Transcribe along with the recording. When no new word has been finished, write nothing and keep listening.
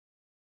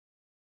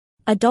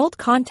Adult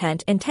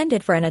content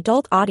intended for an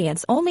adult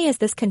audience only, as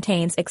this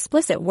contains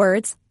explicit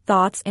words,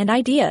 thoughts, and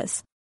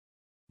ideas.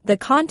 The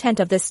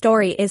content of this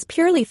story is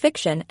purely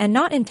fiction and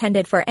not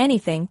intended for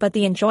anything but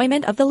the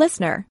enjoyment of the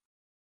listener.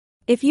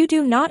 If you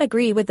do not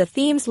agree with the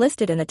themes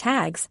listed in the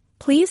tags,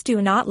 please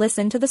do not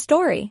listen to the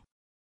story.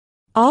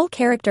 All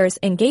characters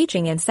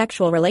engaging in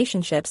sexual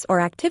relationships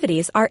or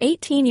activities are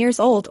 18 years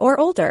old or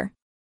older.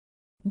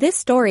 This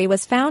story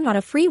was found on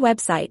a free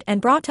website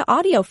and brought to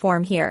audio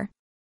form here.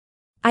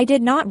 I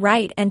did not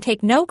write and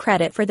take no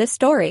credit for this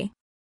story.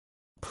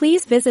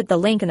 Please visit the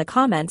link in the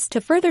comments to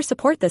further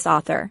support this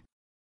author.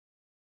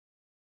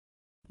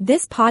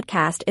 This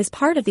podcast is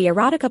part of the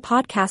Erotica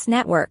Podcast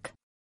Network.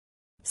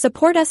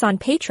 Support us on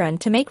Patreon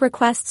to make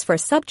requests for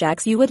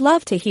subjects you would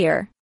love to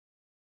hear.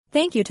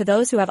 Thank you to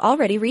those who have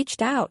already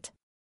reached out.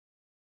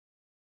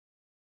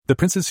 The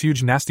Prince's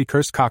Huge Nasty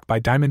Cursed Cock by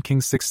Diamond King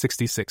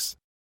 666.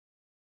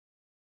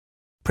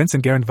 Prince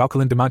Angarand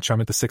Valkalin de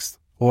Montcharmont VI,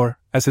 or,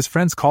 as his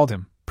friends called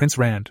him, Prince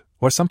Rand,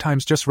 or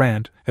sometimes just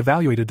Rand,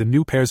 evaluated the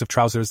new pairs of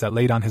trousers that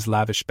laid on his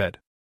lavish bed.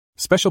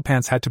 Special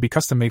pants had to be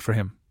custom-made for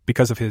him,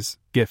 because of his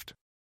gift.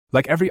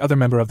 Like every other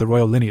member of the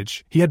royal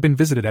lineage, he had been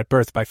visited at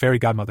birth by fairy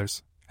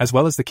godmothers, as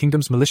well as the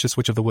kingdom's malicious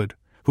witch of the wood,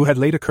 who had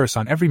laid a curse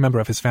on every member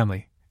of his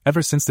family,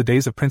 ever since the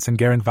days of Prince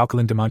Angarand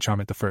Valkalin de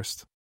Montcharmont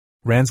I.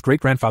 Rand's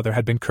great-grandfather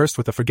had been cursed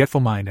with a forgetful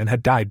mind and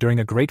had died during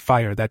a great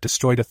fire that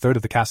destroyed a third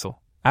of the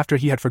castle, after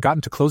he had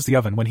forgotten to close the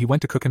oven when he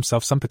went to cook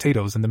himself some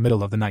potatoes in the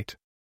middle of the night.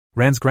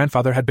 Rand's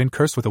grandfather had been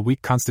cursed with a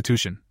weak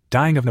constitution,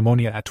 dying of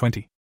pneumonia at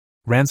 20.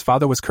 Rand's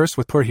father was cursed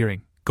with poor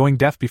hearing, going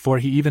deaf before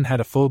he even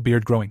had a full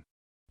beard growing.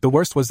 The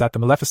worst was that the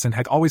Maleficent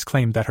had always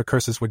claimed that her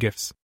curses were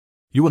gifts.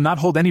 You will not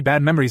hold any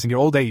bad memories in your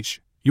old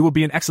age, you will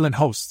be an excellent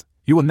host,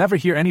 you will never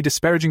hear any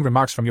disparaging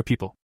remarks from your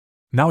people.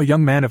 Now a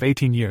young man of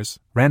 18 years,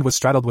 Rand was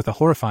straddled with a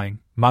horrifying,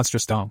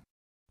 monstrous dong.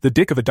 The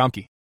dick of a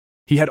donkey.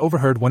 He had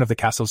overheard one of the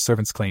castle's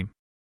servants claim.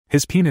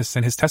 His penis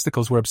and his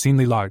testicles were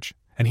obscenely large,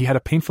 and he had a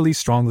painfully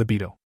strong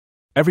libido.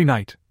 Every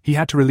night, he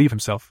had to relieve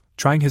himself,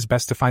 trying his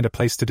best to find a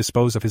place to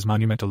dispose of his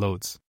monumental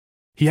loads.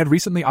 He had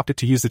recently opted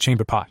to use the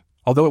chamber pot,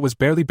 although it was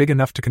barely big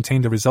enough to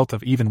contain the result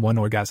of even one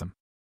orgasm.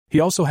 He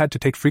also had to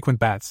take frequent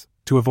baths,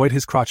 to avoid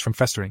his crotch from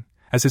festering,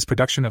 as his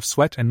production of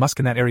sweat and musk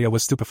in that area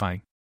was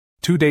stupefying.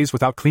 2 days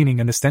without cleaning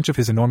and the stench of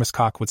his enormous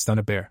cock would stun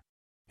a bear.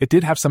 It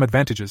did have some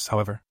advantages,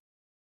 however.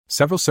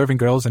 Several serving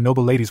girls and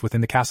noble ladies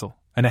within the castle,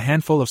 and a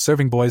handful of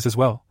serving boys as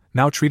well,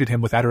 now treated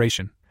him with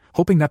adoration,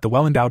 hoping that the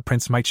well-endowed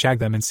prince might shag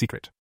them in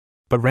secret.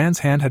 But Rand's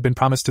hand had been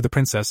promised to the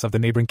princess of the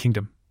neighboring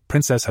kingdom,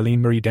 Princess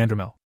Helene Marie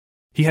d'Andromel.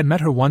 He had met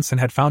her once and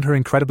had found her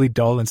incredibly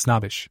dull and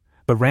snobbish,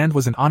 but Rand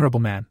was an honorable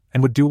man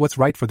and would do what's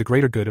right for the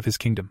greater good of his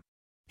kingdom.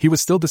 He was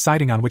still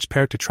deciding on which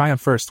pair to try on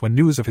first when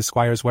news of his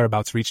squire's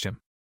whereabouts reached him.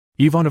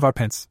 Yvonne of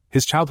Arpents,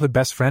 his childhood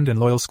best friend and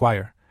loyal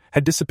squire,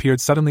 had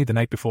disappeared suddenly the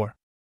night before.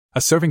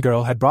 A serving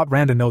girl had brought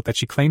Rand a note that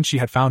she claimed she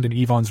had found in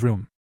Yvonne's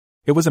room.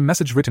 It was a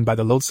message written by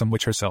the loathsome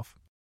witch herself.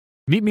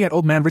 Meet me at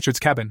Old Man Richard's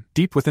cabin,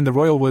 deep within the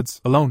royal woods,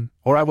 alone,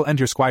 or I will end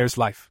your squire's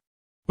life.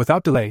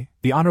 Without delay,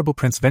 the honorable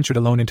prince ventured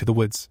alone into the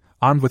woods,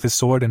 armed with his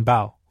sword and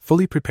bow,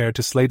 fully prepared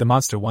to slay the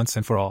monster once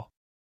and for all.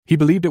 He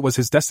believed it was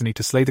his destiny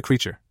to slay the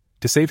creature,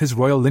 to save his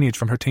royal lineage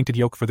from her tainted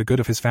yoke for the good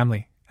of his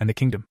family and the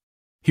kingdom.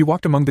 He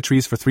walked among the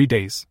trees for 3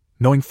 days,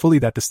 knowing fully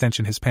that the stench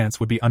in his pants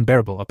would be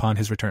unbearable upon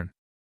his return.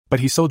 But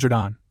he soldiered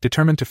on,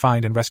 determined to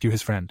find and rescue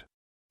his friend.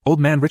 Old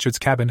Man Richard's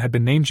cabin had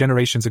been named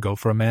generations ago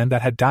for a man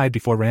that had died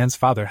before Rand's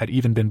father had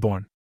even been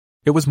born.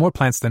 It was more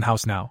plants than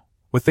house now,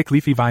 with thick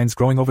leafy vines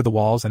growing over the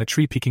walls and a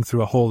tree peeking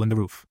through a hole in the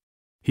roof.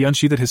 He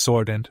unsheathed his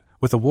sword and,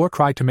 with a war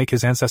cry to make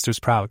his ancestors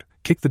proud,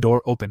 kicked the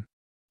door open.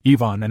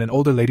 Yvonne and an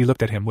older lady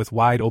looked at him with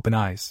wide open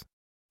eyes.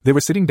 They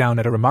were sitting down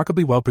at a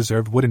remarkably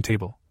well-preserved wooden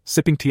table,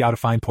 sipping tea out of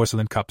fine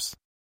porcelain cups.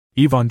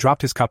 Yvonne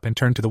dropped his cup and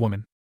turned to the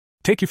woman.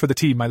 Take you for the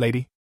tea, my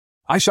lady.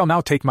 I shall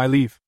now take my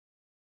leave.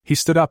 He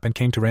stood up and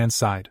came to Rand's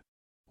side.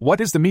 What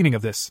is the meaning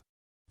of this?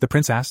 The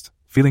prince asked,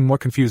 feeling more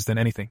confused than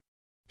anything.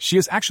 She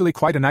is actually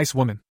quite a nice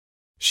woman.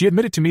 She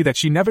admitted to me that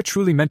she never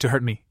truly meant to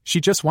hurt me, she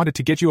just wanted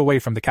to get you away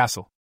from the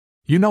castle.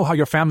 You know how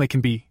your family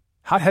can be,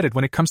 hot-headed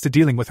when it comes to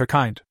dealing with her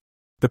kind.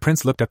 The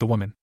prince looked at the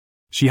woman.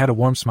 She had a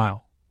warm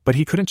smile, but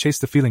he couldn't chase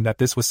the feeling that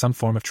this was some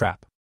form of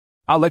trap.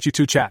 I'll let you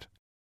two chat,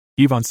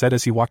 Yvonne said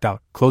as he walked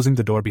out, closing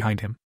the door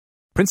behind him.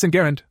 Prince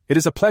Angarand, it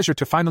is a pleasure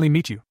to finally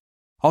meet you.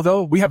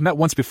 Although we have met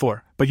once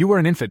before, but you were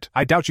an infant,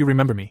 I doubt you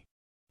remember me.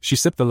 She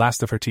sipped the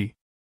last of her tea.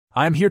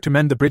 I am here to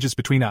mend the bridges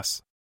between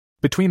us.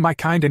 Between my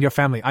kind and your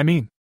family, I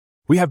mean.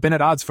 We have been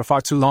at odds for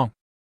far too long.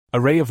 A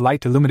ray of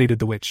light illuminated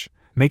the witch,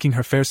 making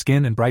her fair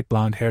skin and bright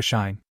blonde hair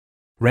shine.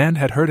 Rand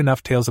had heard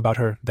enough tales about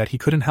her that he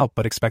couldn't help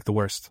but expect the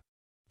worst.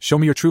 Show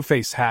me your true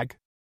face, hag.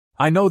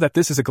 I know that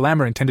this is a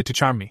glamour intended to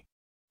charm me.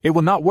 It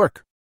will not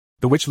work.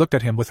 The witch looked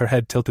at him with her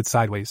head tilted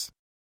sideways.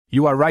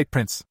 You are right,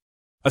 Prince.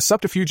 A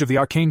subterfuge of the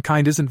arcane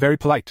kind isn't very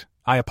polite,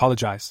 I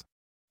apologize.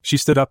 She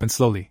stood up and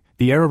slowly,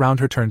 the air around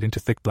her turned into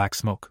thick black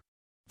smoke.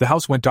 The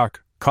house went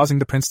dark, causing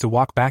the prince to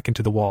walk back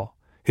into the wall,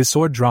 his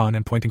sword drawn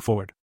and pointing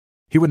forward.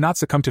 He would not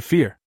succumb to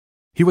fear.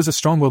 He was a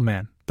strong-willed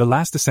man, the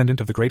last descendant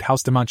of the great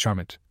House de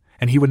Montcharmont,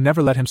 and he would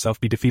never let himself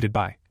be defeated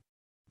by.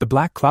 The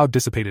black cloud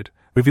dissipated,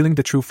 revealing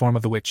the true form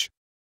of the witch.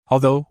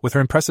 Although, with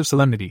her impressive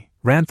solemnity,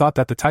 Rand thought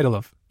that the title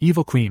of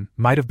Evil Queen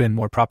might have been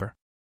more proper.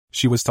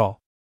 She was tall.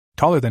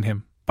 Taller than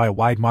him, by a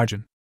wide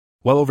margin.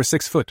 Well over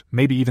 6 foot,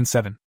 maybe even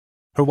 7.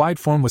 Her wide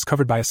form was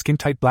covered by a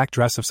skin-tight black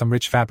dress of some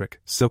rich fabric,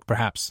 silk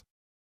perhaps.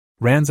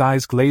 Rand's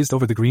eyes glazed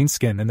over the green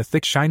skin and the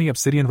thick shiny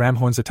obsidian ram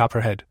horns atop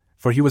her head,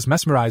 for he was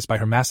mesmerized by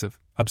her massive,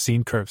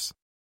 obscene curves.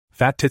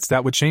 Fat tits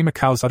that would shame a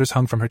cow's udders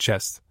hung from her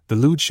chest, the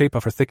lewd shape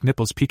of her thick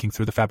nipples peeking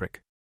through the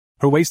fabric.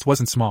 Her waist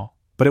wasn't small,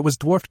 but it was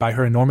dwarfed by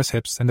her enormous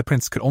hips, and the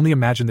prince could only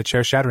imagine the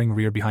chair-shattering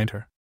rear behind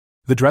her.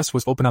 The dress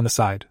was open on the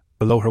side,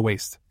 below her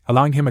waist,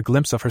 allowing him a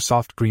glimpse of her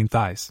soft green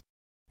thighs.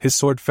 His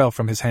sword fell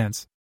from his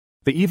hands.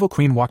 The evil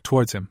queen walked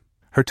towards him,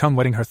 her tongue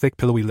wetting her thick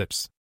pillowy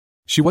lips.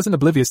 She wasn't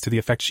oblivious to the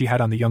effect she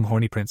had on the young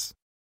horny prince.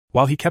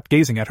 While he kept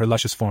gazing at her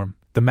luscious form,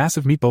 the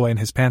massive meat boa in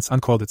his pants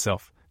uncoiled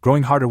itself,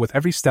 growing harder with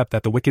every step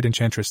that the wicked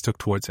enchantress took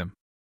towards him.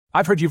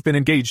 "I've heard you've been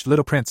engaged,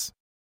 little prince.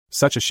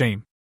 Such a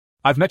shame.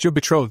 I've met your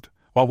betrothed,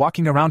 while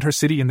walking around her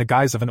city in the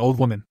guise of an old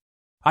woman.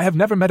 I have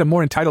never met a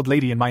more entitled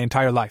lady in my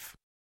entire life.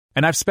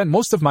 And I've spent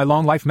most of my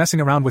long life messing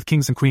around with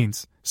kings and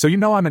queens, so you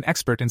know I'm an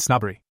expert in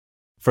snobbery.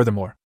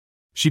 Furthermore."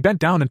 She bent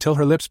down until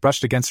her lips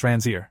brushed against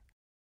Rand's ear.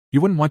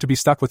 "You wouldn't want to be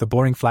stuck with a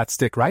boring flat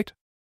stick, right?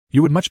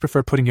 You would much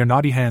prefer putting your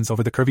naughty hands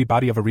over the curvy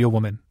body of a real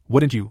woman,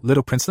 wouldn't you,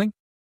 little princeling?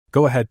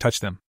 Go ahead, touch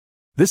them.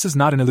 This is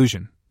not an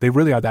illusion, they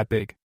really are that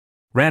big."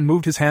 Rand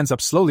moved his hands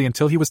up slowly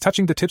until he was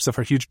touching the tips of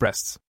her huge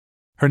breasts.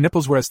 Her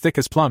nipples were as thick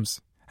as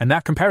plums, and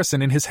that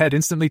comparison in his head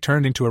instantly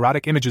turned into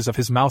erotic images of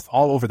his mouth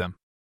all over them.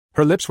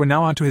 Her lips were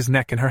now onto his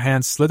neck and her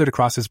hands slithered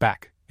across his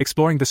back,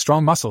 exploring the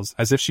strong muscles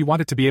as if she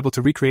wanted to be able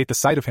to recreate the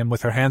sight of him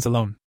with her hands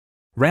alone.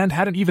 Rand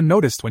hadn't even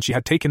noticed when she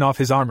had taken off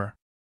his armor.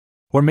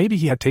 Or maybe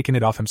he had taken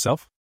it off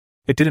himself?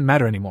 It didn't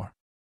matter anymore.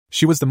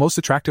 She was the most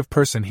attractive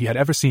person he had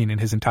ever seen in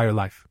his entire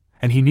life,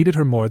 and he needed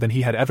her more than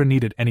he had ever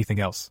needed anything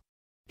else.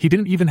 He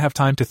didn't even have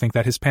time to think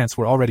that his pants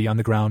were already on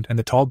the ground and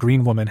the tall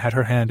green woman had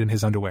her hand in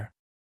his underwear.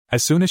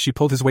 As soon as she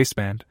pulled his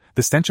waistband,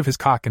 the stench of his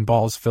cock and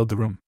balls filled the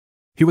room.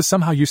 He was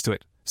somehow used to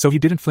it, so he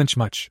didn't flinch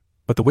much,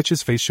 but the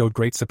witch's face showed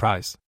great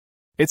surprise.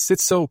 It's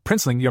so,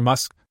 princeling, your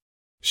musk."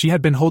 She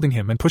had been holding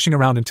him and pushing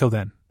around until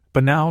then,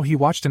 but now he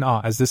watched in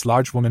awe as this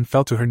large woman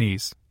fell to her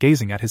knees,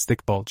 gazing at his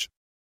thick bulge.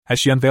 As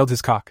she unveiled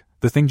his cock,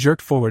 the thing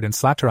jerked forward and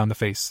slapped her on the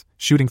face,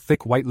 shooting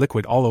thick white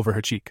liquid all over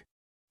her cheek.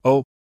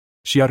 "Oh,"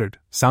 she uttered,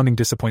 sounding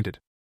disappointed.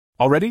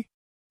 "Already?"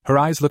 Her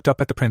eyes looked up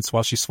at the prince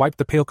while she swiped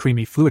the pale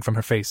creamy fluid from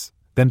her face,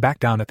 then back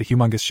down at the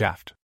humongous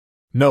shaft.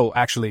 "No,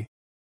 actually,"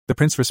 the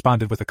prince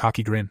responded with a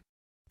cocky grin.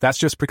 "That's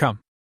just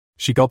pre-cum."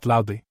 She gulped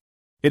loudly.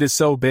 "It is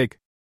so big.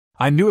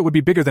 I knew it would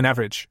be bigger than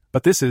average,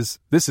 but this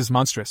is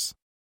monstrous.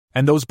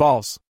 And those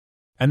balls.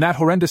 And that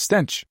horrendous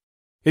stench.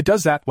 It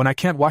does that when I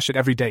can't wash it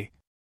every day."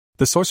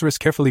 The sorceress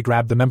carefully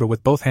grabbed the member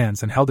with both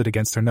hands and held it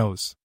against her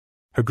nose.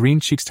 Her green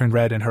cheeks turned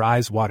red and her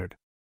eyes watered.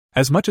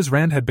 As much as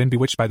Rand had been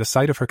bewitched by the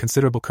sight of her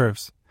considerable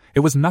curves,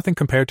 it was nothing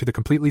compared to the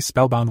completely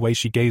spellbound way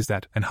she gazed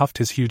at and huffed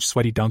his huge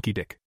sweaty donkey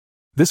dick.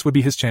 This would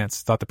be his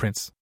chance, thought the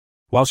prince.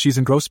 While she's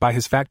engrossed by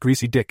his fat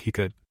greasy dick, he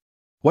could.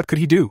 What could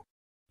he do?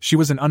 She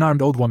was an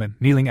unarmed old woman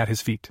kneeling at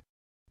his feet.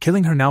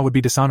 Killing her now would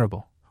be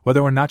dishonorable,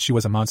 whether or not she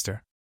was a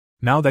monster.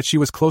 Now that she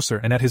was closer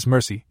and at his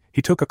mercy,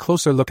 he took a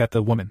closer look at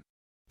the woman.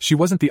 She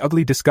wasn't the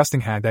ugly,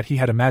 disgusting hag that he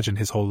had imagined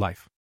his whole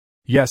life.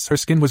 Yes, her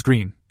skin was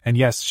green, and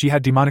yes, she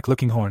had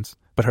demonic-looking horns,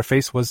 but her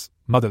face was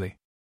motherly.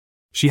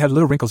 She had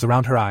little wrinkles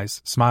around her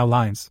eyes, smile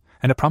lines,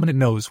 and a prominent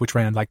nose which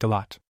Rand liked a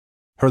lot.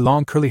 Her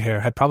long curly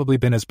hair had probably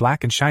been as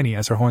black and shiny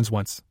as her horns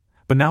once,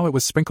 but now it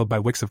was sprinkled by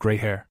wicks of gray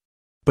hair.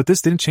 But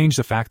this didn't change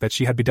the fact that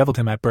she had bedeviled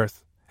him at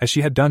birth, as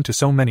she had done to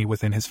so many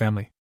within his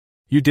family.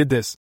 "You did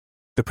this,"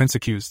 the prince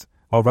accused,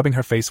 while rubbing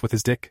her face with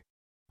his dick.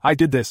 "I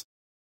did this,"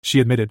 she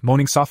admitted,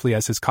 moaning softly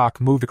as his cock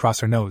moved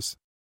across her nose.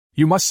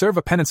 "You must serve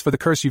a penance for the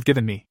curse you've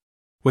given me."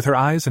 With her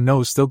eyes and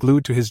nose still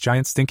glued to his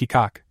giant stinky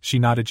cock, she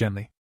nodded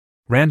gently.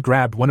 Rand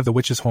grabbed one of the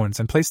witch's horns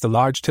and placed the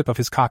large tip of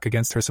his cock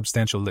against her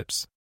substantial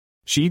lips.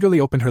 She eagerly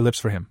opened her lips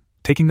for him,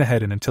 taking the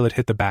head in until it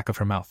hit the back of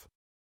her mouth.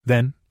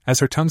 Then, as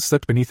her tongue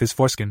slipped beneath his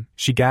foreskin,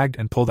 she gagged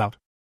and pulled out.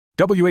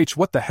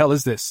 What the hell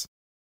is this?"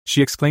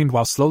 she exclaimed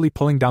while slowly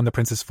pulling down the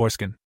prince's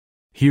foreskin.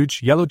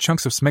 Huge, yellowed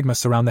chunks of smegma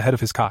surround the head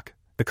of his cock,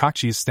 the cock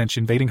cheese stench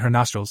invading her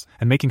nostrils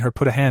and making her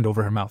put a hand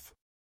over her mouth.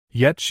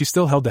 Yet she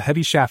still held the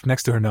heavy shaft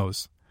next to her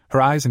nose,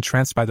 her eyes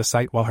entranced by the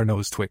sight while her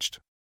nose twitched.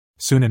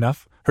 Soon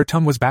enough, her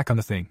tongue was back on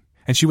the thing,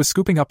 and she was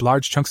scooping up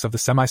large chunks of the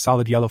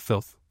semi-solid yellow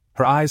filth,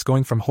 her eyes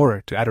going from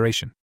horror to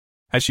adoration.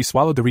 As she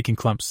swallowed the reeking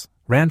clumps,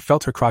 Rand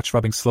felt her crotch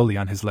rubbing slowly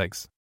on his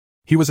legs.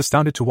 He was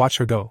astounded to watch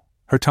her go,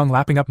 her tongue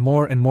lapping up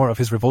more and more of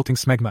his revolting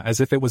smegma as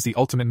if it was the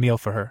ultimate meal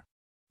for her.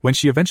 When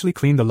she eventually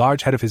cleaned the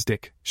large head of his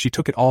dick, she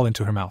took it all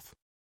into her mouth.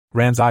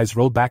 Rand's eyes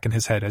rolled back in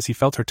his head as he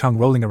felt her tongue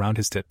rolling around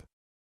his tip.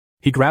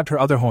 He grabbed her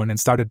other horn and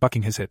started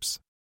bucking his hips.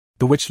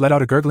 The witch let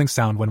out a gurgling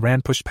sound when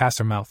Rand pushed past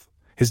her mouth,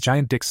 his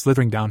giant dick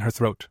slithering down her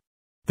throat.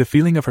 The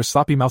feeling of her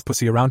sloppy mouth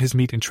pussy around his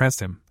meat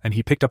entranced him, and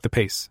he picked up the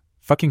pace,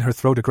 fucking her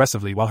throat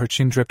aggressively while her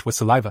chin dripped with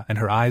saliva and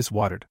her eyes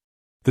watered.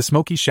 The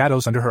smoky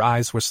shadows under her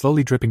eyes were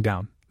slowly dripping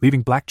down,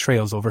 leaving black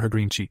trails over her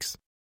green cheeks.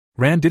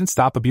 Rand didn't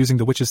stop abusing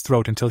the witch's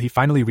throat until he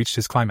finally reached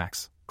his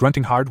climax,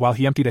 grunting hard while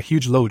he emptied a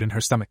huge load in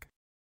her stomach.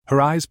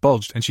 Her eyes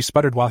bulged and she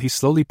sputtered while he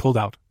slowly pulled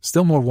out,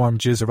 still more warm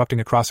jizz erupting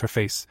across her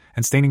face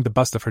and staining the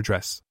bust of her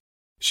dress.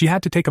 She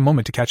had to take a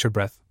moment to catch her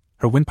breath,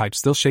 her windpipe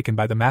still shaken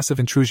by the massive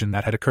intrusion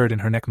that had occurred in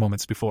her neck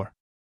moments before.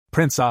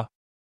 Prince,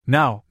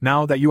 now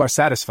that you are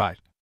satisfied.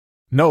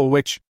 No,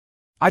 witch.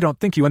 I don't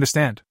think you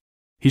understand.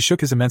 He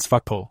shook his immense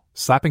fuckpole,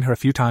 slapping her a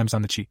few times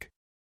on the cheek.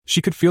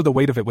 She could feel the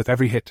weight of it with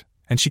every hit,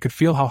 and she could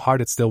feel how hard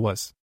it still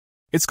was.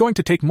 It's going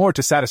to take more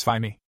to satisfy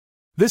me.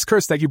 This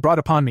curse that you brought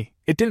upon me,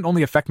 it didn't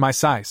only affect my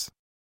size.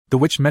 The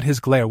witch met his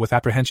glare with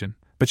apprehension,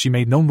 but she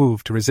made no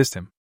move to resist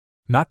him.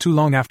 Not too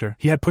long after,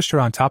 he had pushed her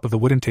on top of the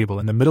wooden table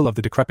in the middle of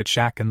the decrepit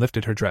shack and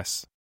lifted her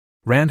dress.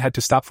 Rand had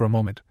to stop for a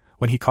moment,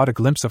 when he caught a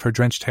glimpse of her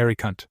drenched hairy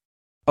cunt.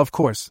 Of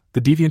course,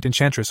 the deviant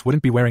enchantress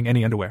wouldn't be wearing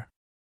any underwear.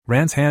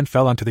 Rand's hand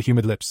fell onto the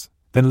humid lips,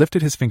 then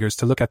lifted his fingers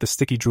to look at the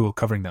sticky drool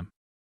covering them.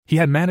 He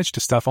had managed to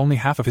stuff only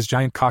half of his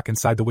giant cock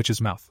inside the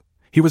witch's mouth.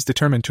 He was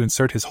determined to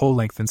insert his whole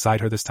length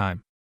inside her this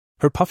time.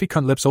 Her puffy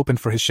cunt lips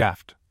opened for his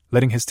shaft,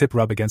 letting his tip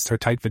rub against her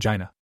tight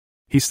vagina.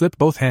 He slipped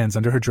both hands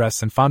under her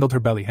dress and fondled her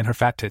belly and her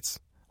fat tits,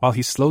 while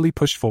he slowly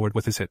pushed forward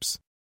with his hips.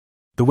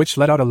 The witch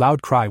let out a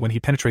loud cry when he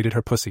penetrated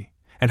her pussy,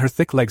 and her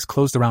thick legs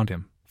closed around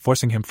him,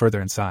 forcing him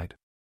further inside.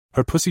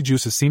 Her pussy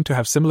juices seemed to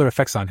have similar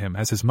effects on him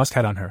as his musk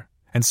had on her,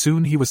 and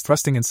soon he was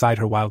thrusting inside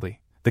her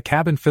wildly, the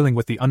cabin filling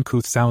with the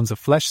uncouth sounds of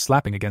flesh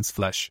slapping against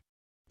flesh.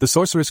 The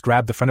sorceress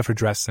grabbed the front of her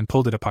dress and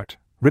pulled it apart,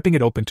 ripping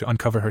it open to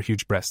uncover her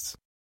huge breasts.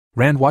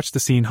 Rand watched the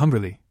scene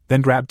hungrily,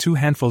 then grabbed 2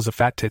 handfuls of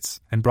fat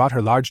tits and brought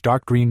her large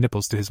dark green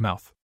nipples to his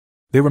mouth.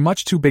 They were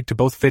much too big to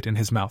both fit in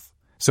his mouth,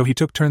 so he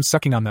took turns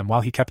sucking on them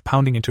while he kept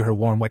pounding into her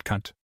warm wet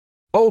cunt.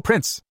 Oh,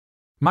 Prince!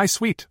 My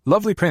sweet,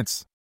 lovely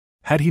Prince!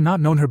 Had he not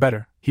known her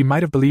better, he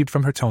might have believed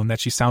from her tone that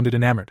she sounded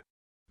enamored.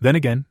 Then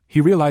again,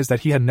 he realized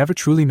that he had never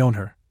truly known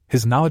her,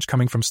 his knowledge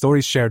coming from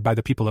stories shared by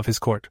the people of his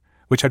court,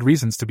 which had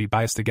reasons to be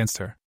biased against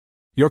her.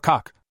 Your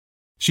cock.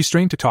 She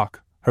strained to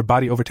talk, her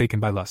body overtaken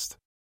by lust.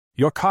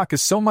 Your cock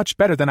is so much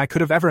better than I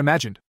could have ever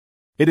imagined.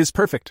 It is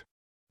perfect.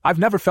 I've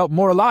never felt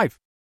more alive.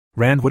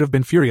 Rand would have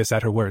been furious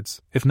at her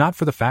words, if not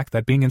for the fact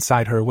that being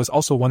inside her was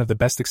also one of the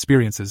best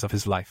experiences of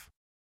his life.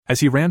 As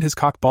he rammed his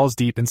cock balls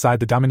deep inside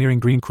the domineering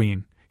Green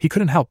Queen, he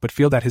couldn't help but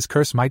feel that his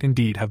curse might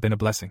indeed have been a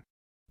blessing.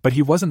 But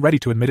he wasn't ready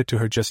to admit it to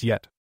her just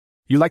yet.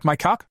 You like my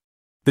cock?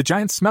 The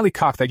giant smelly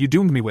cock that you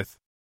doomed me with.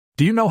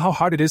 Do you know how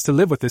hard it is to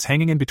live with this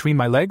hanging in between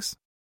my legs?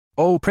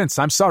 Oh, Prince,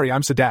 I'm sorry,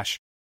 I'm Sadash.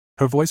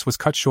 Her voice was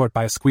cut short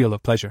by a squeal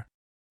of pleasure.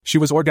 She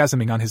was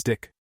orgasming on his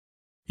dick.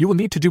 You will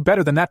need to do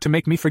better than that to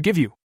make me forgive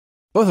you.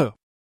 Ugh.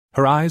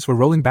 Her eyes were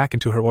rolling back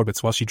into her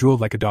orbits while she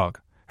drooled like a dog,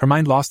 her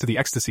mind lost to the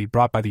ecstasy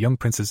brought by the young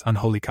prince's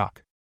unholy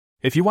cock.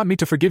 If you want me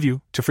to forgive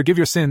you, to forgive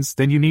your sins,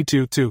 then you need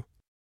to.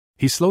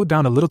 He slowed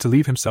down a little to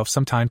leave himself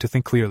some time to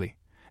think clearly,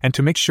 and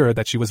to make sure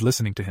that she was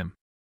listening to him.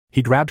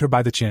 He grabbed her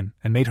by the chin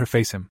and made her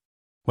face him.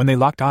 When they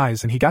locked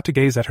eyes and he got to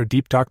gaze at her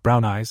deep dark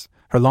brown eyes,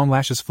 her long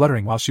lashes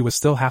fluttering while she was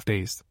still half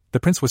dazed, the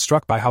prince was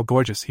struck by how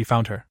gorgeous he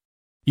found her.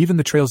 Even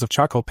the trails of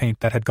charcoal paint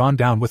that had gone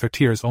down with her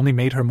tears only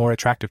made her more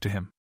attractive to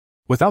him.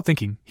 Without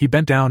thinking, he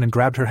bent down and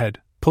grabbed her head,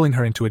 pulling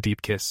her into a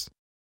deep kiss.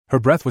 Her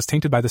breath was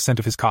tainted by the scent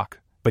of his cock,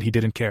 but he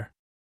didn't care.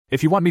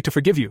 If you want me to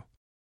forgive you,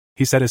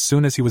 he said as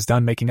soon as he was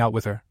done making out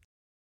with her,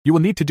 you will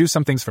need to do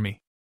some things for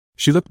me.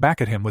 She looked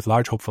back at him with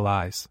large hopeful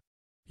eyes.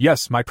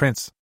 Yes, my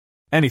prince.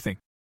 Anything.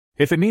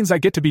 If it means I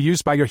get to be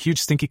used by your huge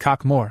stinky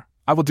cock more,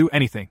 I will do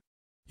anything.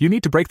 You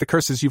need to break the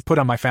curses you've put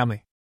on my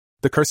family.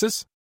 The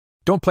curses?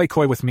 Don't play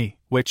coy with me,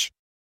 witch.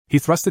 He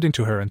thrusted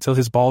into her until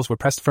his balls were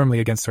pressed firmly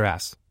against her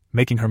ass,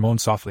 making her moan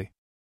softly.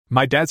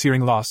 My dad's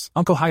hearing loss,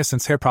 Uncle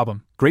Hyacinth's hair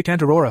problem, Great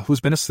Aunt Aurora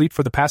who's been asleep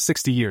for the past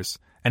 60 years,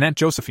 and Aunt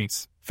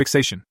Josephine's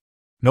fixation.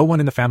 No one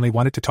in the family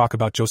wanted to talk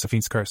about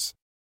Josephine's curse.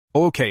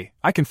 Okay,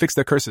 I can fix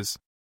their curses.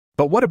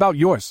 But what about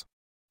yours?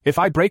 If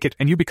I break it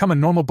and you become a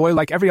normal boy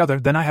like every other,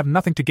 then I have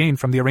nothing to gain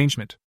from the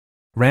arrangement.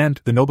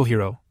 Rand, the noble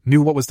hero,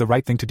 knew what was the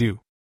right thing to do.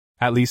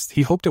 At least,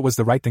 he hoped it was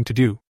the right thing to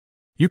do.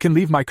 You can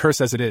leave my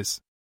curse as it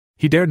is.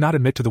 He dared not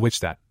admit to the witch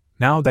that,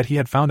 now that he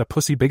had found a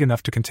pussy big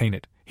enough to contain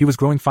it, he was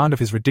growing fond of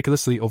his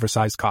ridiculously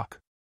oversized cock.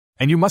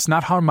 And you must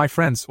not harm my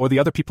friends or the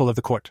other people of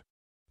the court.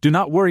 Do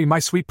not worry, my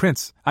sweet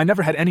prince, I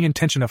never had any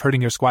intention of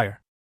hurting your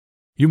squire.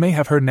 You may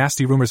have heard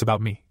nasty rumors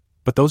about me,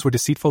 but those were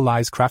deceitful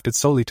lies crafted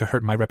solely to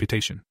hurt my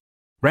reputation.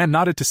 Rand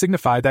nodded to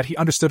signify that he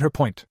understood her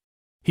point.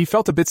 He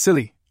felt a bit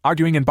silly,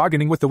 arguing and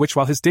bargaining with the witch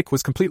while his dick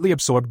was completely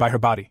absorbed by her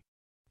body.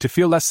 To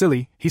feel less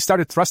silly, he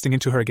started thrusting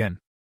into her again.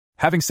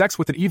 Having sex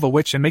with an evil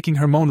witch and making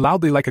her moan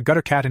loudly like a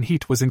gutter cat in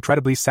heat was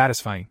incredibly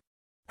satisfying.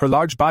 Her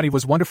large body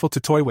was wonderful to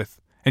toy with,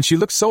 and she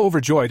looked so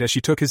overjoyed as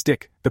she took his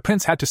dick, the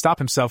prince had to stop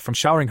himself from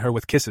showering her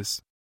with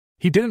kisses.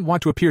 He didn't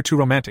want to appear too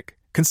romantic,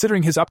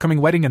 considering his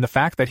upcoming wedding and the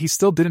fact that he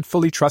still didn't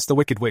fully trust the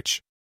wicked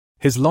witch.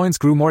 His loins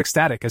grew more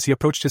ecstatic as he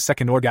approached his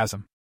second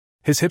orgasm.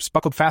 His hips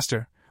buckled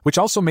faster, which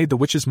also made the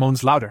witch's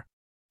moans louder.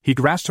 He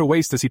grasped her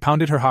waist as he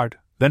pounded her hard,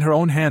 then her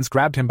own hands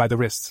grabbed him by the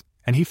wrists,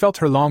 and he felt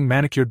her long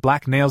manicured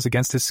black nails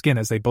against his skin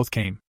as they both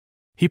came.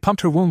 He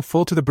pumped her womb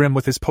full to the brim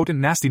with his potent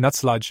nasty nut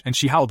sludge, and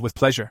she howled with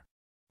pleasure.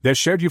 Their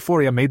shared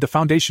euphoria made the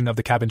foundation of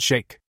the cabin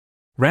shake.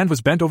 Rand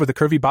was bent over the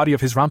curvy body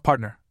of his round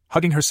partner,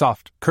 hugging her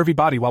soft, curvy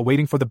body while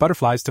waiting for the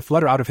butterflies to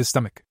flutter out of his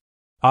stomach.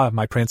 "Ah,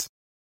 my prince,"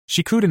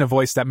 she cooed in a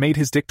voice that made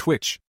his dick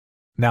twitch.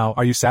 "Now,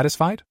 are you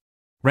satisfied?"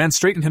 Rand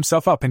straightened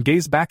himself up and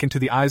gazed back into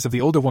the eyes of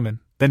the older woman,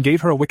 then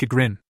gave her a wicked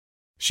grin.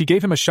 She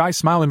gave him a shy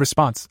smile in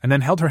response and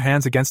then held her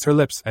hands against her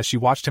lips as she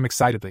watched him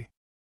excitedly.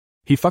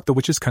 He fucked the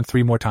witch's cunt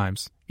 3 more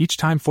times, each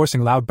time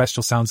forcing loud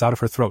bestial sounds out of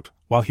her throat,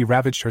 while he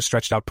ravaged her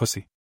stretched-out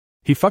pussy.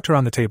 He fucked her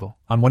on the table,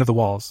 on one of the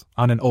walls,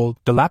 on an old,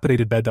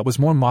 dilapidated bed that was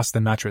more moss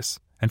than mattress,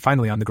 and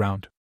finally on the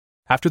ground.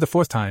 After the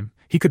 4th time,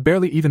 he could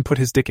barely even put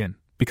his dick in,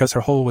 because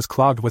her hole was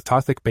clogged with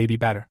tar-thick baby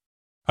batter.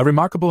 A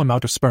remarkable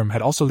amount of sperm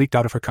had also leaked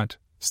out of her cunt,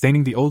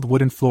 staining the old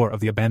wooden floor of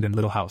the abandoned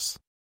little house.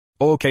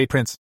 "Oh, okay,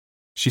 prince,"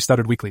 she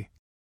stuttered weakly.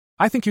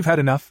 "I think you've had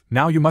enough,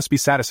 now you must be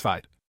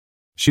satisfied."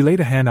 She laid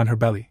a hand on her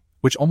belly,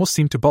 which almost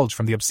seemed to bulge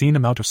from the obscene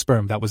amount of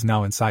sperm that was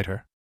now inside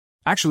her.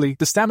 "Actually,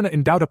 the stamina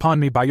endowed upon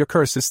me by your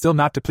curse is still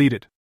not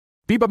depleted.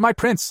 But my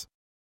prince!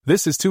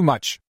 This is too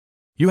much.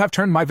 You have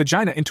turned my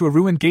vagina into a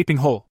ruined gaping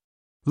hole.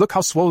 Look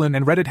how swollen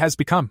and red it has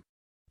become.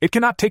 It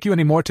cannot take you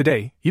any more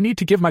today, you need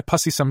to give my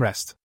pussy some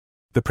rest."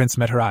 The prince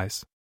met her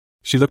eyes.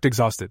 She looked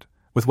exhausted,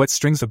 with wet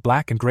strings of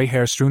black and gray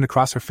hair strewn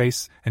across her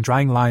face and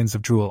drying lines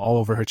of drool all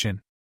over her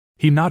chin.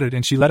 He nodded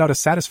and she let out a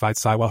satisfied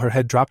sigh while her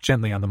head dropped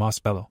gently on the moss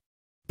bellow.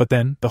 But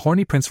then, the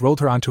horny prince rolled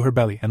her onto her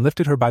belly and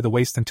lifted her by the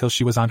waist until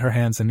she was on her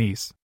hands and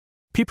knees.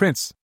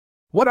 "Prince!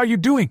 What are you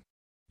doing?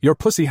 Your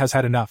pussy has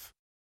had enough.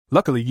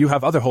 Luckily you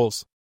have other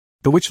holes."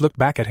 The witch looked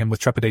back at him with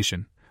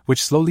trepidation,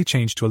 which slowly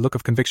changed to a look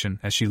of conviction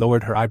as she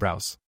lowered her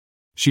eyebrows.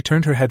 She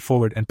turned her head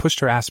forward and pushed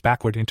her ass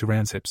backward into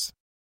Rand's hips.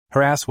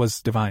 Her ass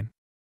was divine.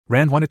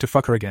 Rand wanted to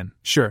fuck her again,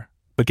 sure,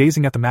 but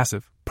gazing at the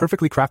massive,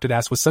 perfectly crafted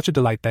ass was such a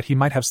delight that he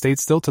might have stayed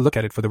still to look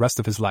at it for the rest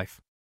of his life.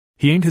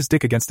 He aimed his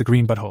dick against the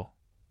green butthole,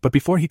 but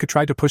before he could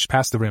try to push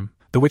past the rim,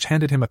 the witch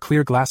handed him a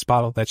clear glass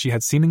bottle that she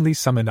had seemingly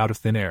summoned out of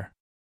thin air.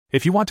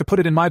 "If you want to put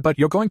it in my butt,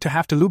 you're going to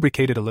have to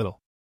lubricate it a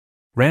little."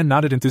 Rand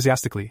nodded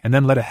enthusiastically and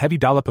then let a heavy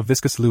dollop of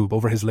viscous lube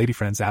over his lady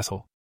friend's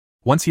asshole.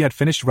 Once he had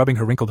finished rubbing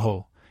her wrinkled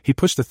hole, he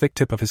pushed the thick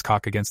tip of his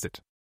cock against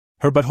it.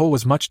 Her butthole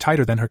was much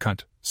tighter than her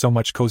cunt, so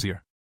much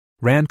cozier.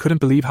 Rand couldn't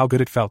believe how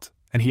good it felt,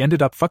 and he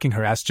ended up fucking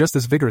her ass just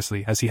as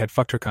vigorously as he had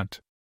fucked her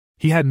cunt.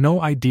 He had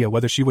no idea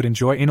whether she would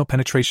enjoy anal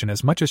penetration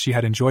as much as she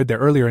had enjoyed their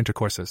earlier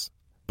intercourses,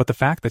 but the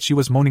fact that she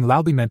was moaning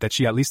loudly meant that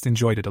she at least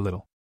enjoyed it a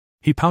little.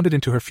 He pounded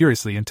into her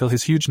furiously until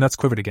his huge nuts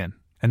quivered again,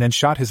 and then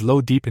shot his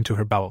load deep into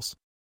her bowels.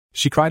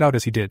 She cried out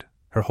as he did,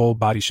 her whole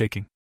body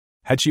shaking.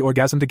 Had she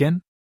orgasmed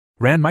again?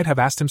 Rand might have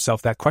asked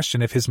himself that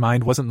question if his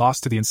mind wasn't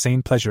lost to the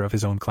insane pleasure of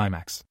his own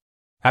climax.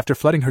 After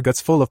flooding her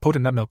guts full of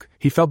potent nut milk,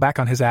 he fell back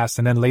on his ass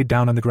and then laid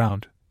down on the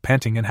ground,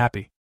 panting and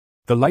happy.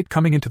 The light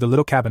coming into the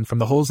little cabin from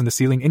the holes in the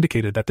ceiling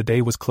indicated that the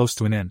day was close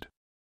to an end.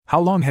 How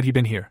long had he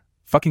been here,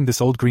 fucking this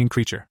old green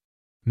creature?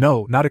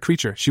 No, not a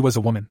creature, she was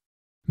a woman.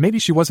 Maybe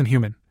she wasn't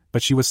human,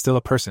 but she was still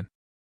a person.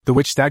 The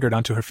witch staggered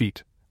onto her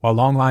feet, while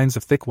long lines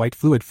of thick white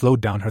fluid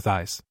flowed down her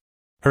thighs.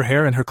 Her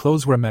hair and her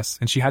clothes were a mess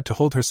and she had to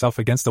hold herself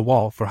against the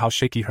wall for how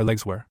shaky her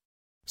legs were.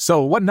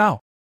 "So what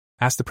now?"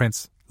 asked the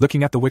prince,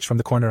 looking at the witch from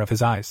the corner of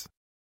his eyes.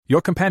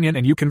 "Your companion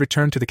and you can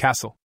return to the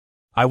castle.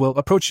 I will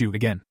approach you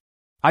again.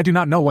 I do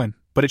not know when,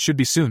 but it should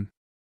be soon.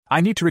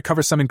 I need to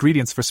recover some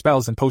ingredients for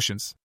spells and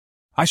potions.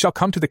 I shall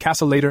come to the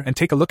castle later and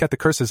take a look at the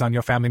curses on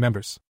your family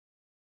members."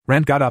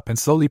 Rand got up and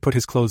slowly put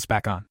his clothes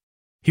back on.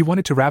 He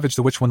wanted to ravage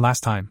the witch one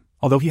last time,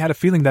 although he had a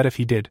feeling that if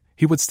he did,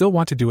 he would still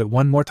want to do it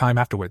one more time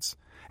afterwards,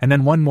 and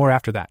then one more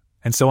after that,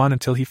 and so on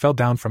until he fell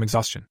down from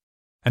exhaustion.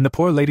 And the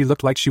poor lady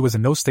looked like she was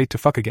in no state to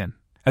fuck again,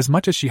 as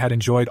much as she had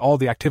enjoyed all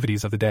the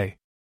activities of the day.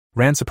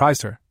 Rand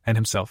surprised her, and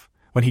himself,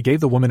 when he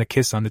gave the woman a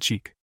kiss on the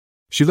cheek.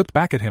 She looked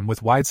back at him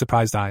with wide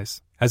surprised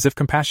eyes, as if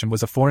compassion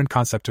was a foreign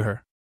concept to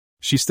her.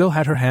 She still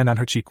had her hand on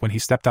her cheek when he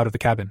stepped out of the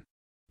cabin.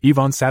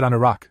 Yvonne sat on a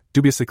rock,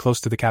 dubiously close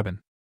to the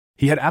cabin.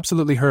 He had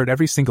absolutely heard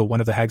every single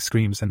one of the hag's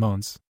screams and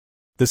moans.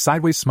 The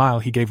sideways smile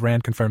he gave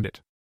Rand confirmed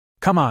it.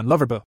 "Come on,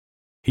 loverbo,"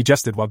 he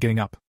gestured while getting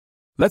up.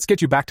 "Let's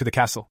get you back to the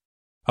castle."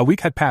 A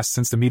week had passed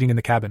since the meeting in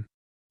the cabin.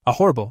 A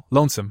horrible,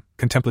 lonesome,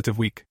 contemplative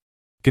week.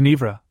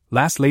 Ginevra,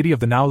 last lady of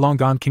the now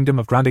long-gone kingdom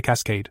of Grande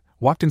Cascade,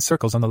 walked in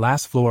circles on the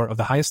last floor of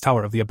the highest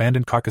tower of the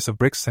abandoned carcass of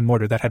bricks and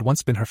mortar that had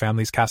once been her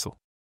family's castle.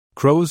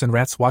 Crows and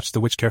rats watched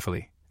the witch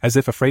carefully, as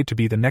if afraid to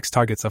be the next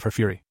targets of her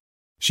fury.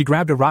 She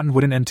grabbed a rotten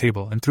wooden end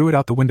table and threw it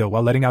out the window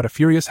while letting out a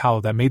furious howl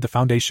that made the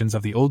foundations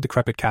of the old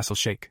decrepit castle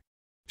shake.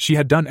 She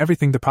had done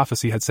everything the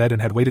prophecy had said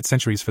and had waited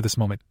centuries for this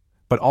moment,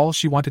 but all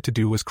she wanted to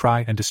do was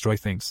cry and destroy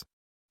things.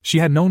 She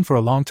had known for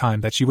a long time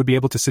that she would be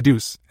able to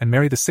seduce and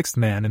marry the sixth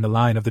man in the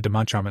line of the de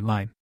Montcharmont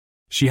line.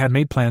 She had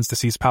made plans to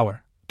seize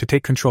power, to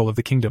take control of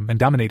the kingdom and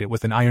dominate it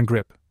with an iron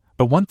grip,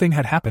 but one thing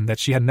had happened that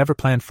she had never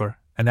planned for,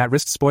 and that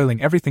risked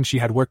spoiling everything she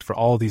had worked for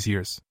all these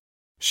years.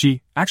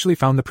 She actually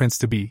found the prince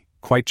to be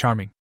quite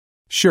charming.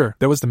 Sure,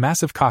 there was the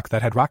massive cock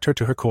that had rocked her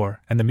to her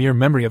core, and the mere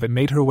memory of it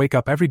made her wake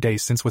up every day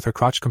since with her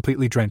crotch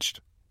completely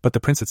drenched, but the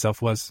prince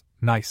itself was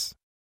nice.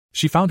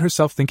 She found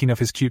herself thinking of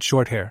his cute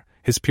short hair,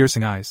 his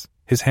piercing eyes,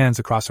 his hands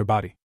across her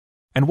body.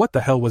 And what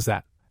the hell was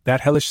that?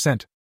 That hellish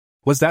scent?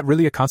 Was that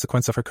really a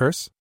consequence of her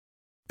curse?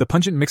 The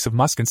pungent mix of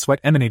musk and sweat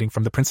emanating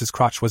from the prince's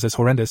crotch was as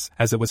horrendous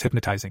as it was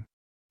hypnotizing.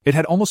 It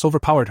had almost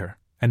overpowered her,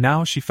 and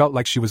now she felt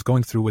like she was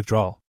going through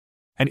withdrawal.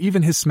 And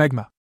even his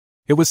smegma.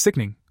 It was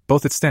sickening,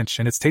 both its stench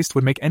and its taste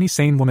would make any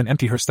sane woman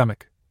empty her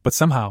stomach, but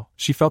somehow,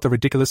 she felt a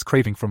ridiculous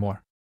craving for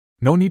more.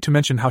 No need to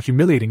mention how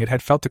humiliating it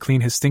had felt to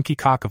clean his stinky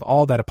cock of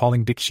all that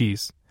appalling dick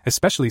cheese,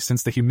 especially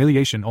since the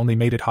humiliation only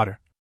made it hotter.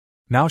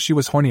 Now she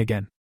was horny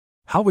again.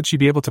 How would she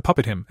be able to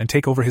puppet him and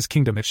take over his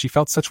kingdom if she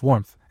felt such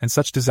warmth and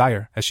such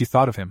desire as she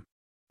thought of him?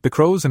 The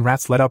crows and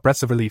rats let out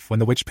breaths of relief when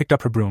the witch picked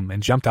up her broom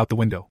and jumped out the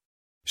window.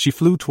 She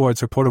flew towards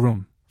her portal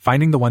room,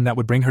 finding the one that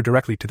would bring her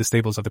directly to the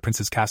stables of the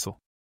prince's castle.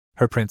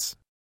 Her prince.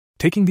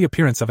 Taking the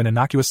appearance of an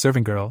innocuous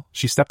serving girl,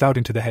 she stepped out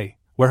into the hay,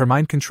 where her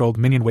mind-controlled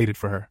minion waited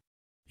for her.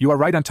 "You are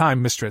right on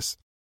time, mistress,"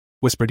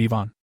 whispered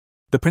Yvonne.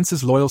 The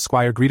prince's loyal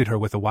squire greeted her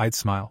with a wide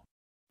smile.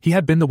 He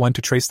had been the one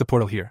to trace the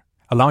portal here,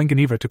 allowing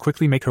Guinevere to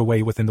quickly make her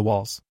way within the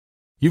walls.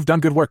 "You've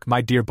done good work,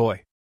 my dear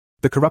boy."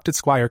 The corrupted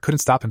squire couldn't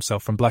stop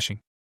himself from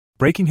blushing.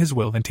 Breaking his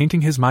will and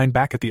tainting his mind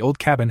back at the old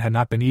cabin had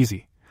not been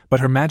easy,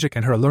 but her magic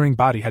and her alluring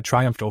body had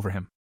triumphed over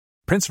him.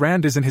 "Prince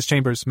Rand is in his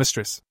chambers,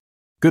 mistress."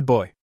 "Good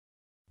boy.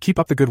 Keep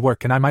up the good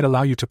work and I might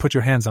allow you to put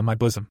your hands on my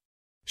bosom."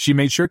 She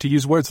made sure to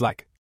use words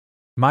like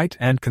might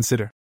and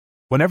consider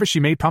whenever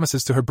she made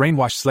promises to her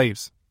brainwashed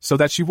slaves, so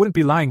that she wouldn't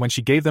be lying when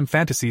she gave them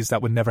fantasies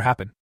that would never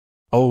happen.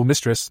 "Oh,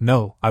 mistress,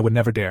 no, I would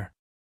never dare."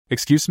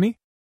 "Excuse me?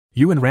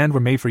 You and Rand were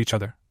made for each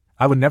other.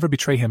 I would never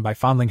betray him by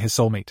fondling his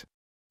soulmate."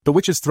 The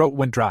witch's throat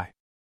went dry.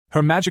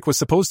 Her magic was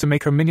supposed to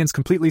make her minions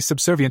completely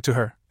subservient to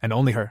her, and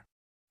only her.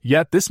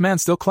 Yet this man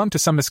still clung to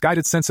some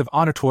misguided sense of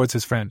honor towards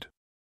his friend.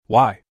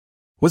 Why?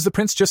 Was the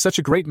prince just such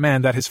a great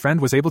man that his friend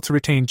was able to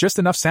retain just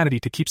enough sanity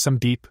to keep some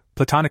deep,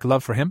 platonic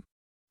love for him?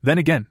 Then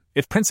again,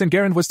 if Prince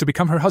Angaran was to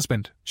become her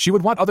husband, she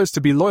would want others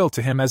to be loyal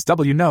to him as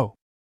no.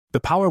 The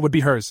power would be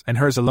hers and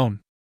hers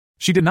alone.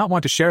 She did not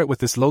want to share it with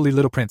this lowly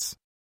little prince.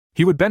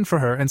 He would bend for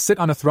her and sit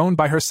on a throne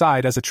by her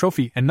side as a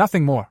trophy and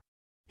nothing more.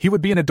 He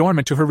would be an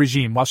adornment to her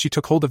regime while she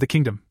took hold of the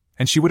kingdom,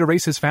 and she would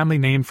erase his family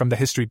name from the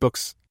history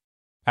books.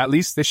 At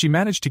least, if she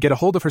managed to get a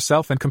hold of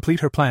herself and complete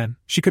her plan,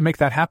 she could make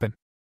that happen.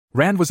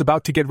 Rand was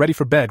about to get ready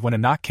for bed when a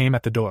knock came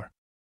at the door.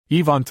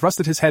 Yvonne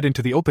thrusted his head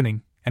into the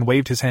opening and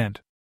waved his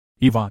hand.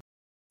 "Yvonne."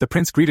 The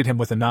prince greeted him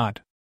with a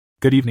nod.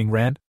 "Good evening,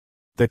 Rand.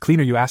 The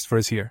cleaner you asked for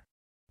is here."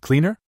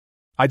 "Cleaner?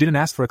 I didn't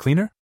ask for a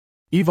cleaner?"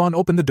 Yvonne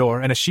opened the door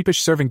and a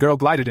sheepish serving girl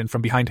glided in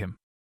from behind him.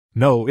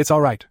 "No, it's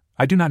all right.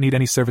 I do not need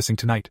any servicing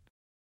tonight,"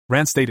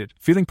 Rand stated,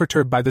 feeling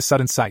perturbed by this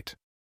sudden sight.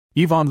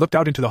 Yvonne looked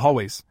out into the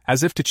hallways,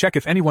 as if to check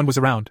if anyone was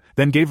around,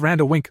 then gave Rand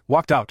a wink,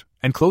 walked out,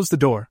 and closed the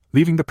door,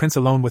 leaving the prince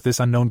alone with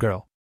this unknown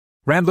girl.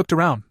 Rand looked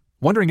around,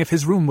 wondering if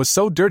his room was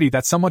so dirty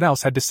that someone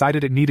else had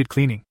decided it needed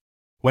cleaning.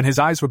 When his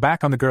eyes were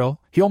back on the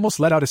girl, he almost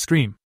let out a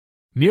scream.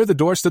 Near the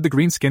door stood the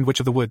green-skinned witch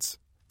of the woods.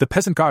 The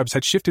peasant garbs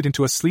had shifted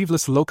into a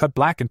sleeveless low-cut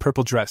black and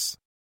purple dress.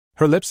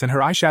 Her lips and her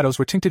eyeshadows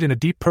were tinted in a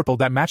deep purple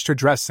that matched her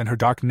dress and her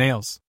dark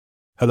nails.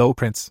 "Hello,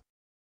 Prince."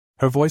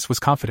 Her voice was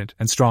confident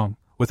and strong,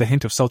 with a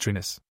hint of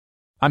sultriness.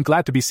 "I'm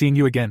glad to be seeing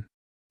you again."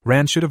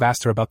 Rand should have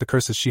asked her about the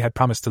curses she had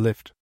promised to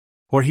lift.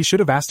 Or he should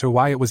have asked her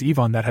why it was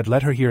Yvonne that had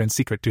led her here in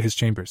secret to his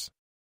chambers.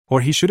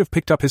 Or he should have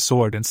picked up his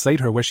sword and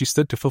slayed her where she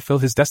stood to fulfill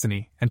his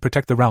destiny and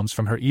protect the realms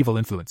from her evil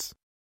influence.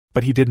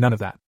 But he did none of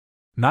that.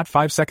 Not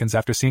 5 seconds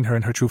after seeing her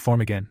in her true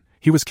form again,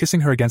 he was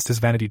kissing her against his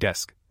vanity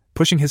desk,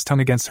 pushing his tongue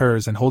against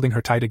hers and holding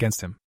her tight against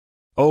him.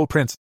 "Oh,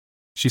 Prince,"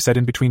 she said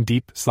in between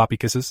deep, sloppy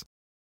kisses.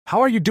 "How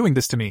are you doing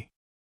this to me?"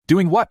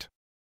 "Doing what?"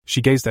 She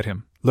gazed at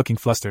him, looking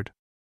flustered.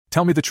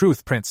 "Tell me the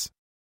truth, Prince."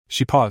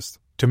 She paused,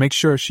 to make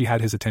sure she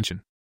had his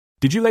attention.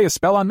 "Did you lay a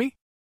spell on me?"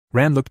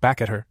 Rand looked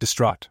back at her,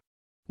 distraught.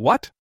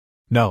 "What?"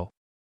 "No.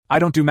 I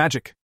don't do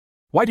magic."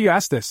 "Why do you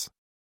ask this?"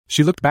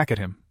 She looked back at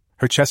him,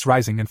 her chest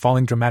rising and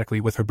falling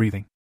dramatically with her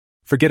breathing.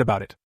 "Forget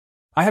about it.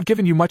 I have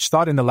given you much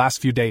thought in the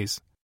last few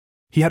days."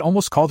 He had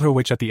almost called her a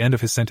witch at the end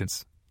of his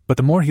sentence, but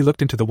the more he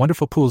looked into the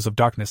wonderful pools of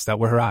darkness that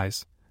were her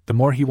eyes, the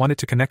more he wanted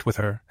to connect with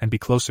her and be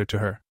closer to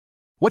her.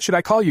 "What should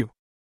I call you?"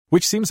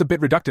 "Which seems a bit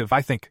reductive,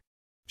 I think."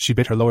 She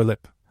bit her lower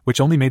lip, which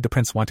only made the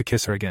prince want to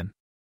kiss her again.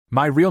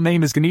 "My real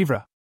name is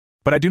Guinevere.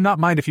 But I do not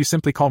mind if you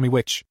simply call me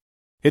witch.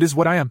 It is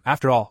what I am,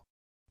 after all."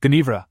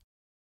 "Guinevere,"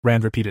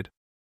 Rand repeated.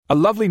 "A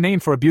lovely name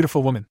for a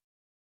beautiful woman."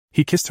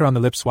 He kissed her on the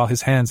lips while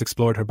his hands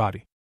explored her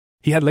body.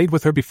 He had laid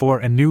with her before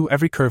and knew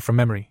every curve from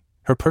memory,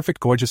 her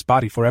perfect gorgeous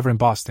body forever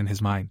embossed in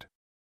his mind.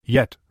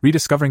 Yet,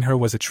 rediscovering her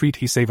was a treat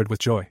he savored with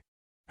joy.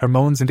 Her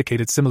moans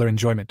indicated similar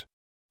enjoyment.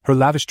 Her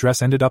lavish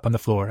dress ended up on the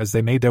floor as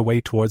they made their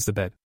way towards the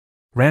bed.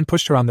 Rand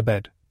pushed her on the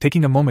bed,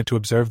 taking a moment to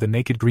observe the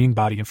naked green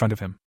body in front of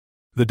him.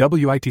 The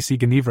WITC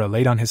Guinevere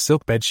laid on his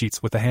silk bed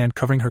sheets with a hand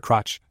covering her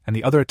crotch and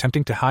the other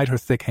attempting to hide her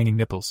thick hanging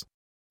nipples.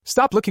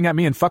 "Stop looking at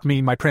me and fuck me,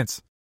 my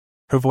prince."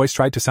 Her voice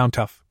tried to sound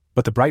tough,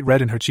 but the bright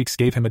red in her cheeks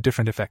gave him a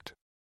different effect.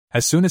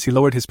 As soon as he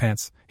lowered his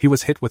pants, he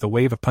was hit with a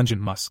wave of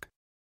pungent musk.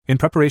 In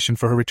preparation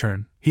for her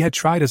return, he had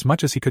tried as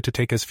much as he could to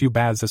take as few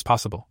baths as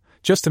possible,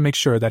 just to make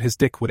sure that his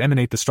dick would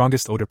emanate the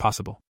strongest odor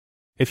possible.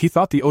 If he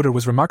thought the odor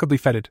was remarkably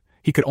fetid,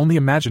 he could only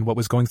imagine what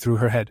was going through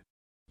her head.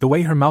 The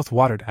way her mouth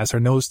watered as her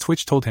nose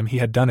twitched told him he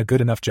had done a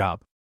good enough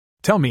job.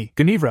 "Tell me,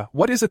 Ginevra,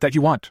 what is it that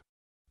you want?"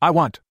 "I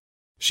want."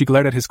 She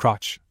glared at his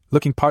crotch,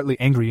 looking partly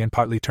angry and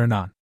partly turned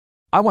on.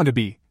 "I want to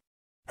be."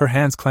 Her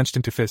hands clenched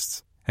into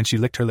fists, and she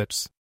licked her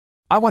lips.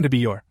 "I want to be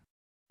your."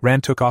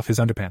 Rand took off his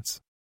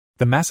underpants.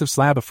 The massive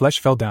slab of flesh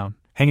fell down,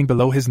 hanging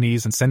below his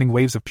knees and sending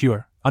waves of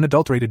pure,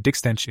 unadulterated dick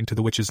stench into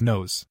the witch's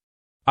nose.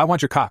 "I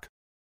want your cock,"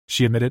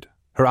 she admitted,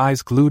 her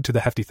eyes glued to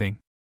the hefty thing.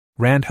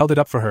 Rand held it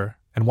up for her,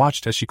 and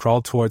watched as she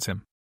crawled towards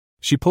him.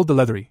 She pulled the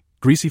leathery,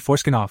 greasy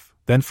foreskin off,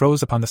 then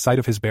froze upon the sight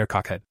of his bare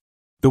cockhead.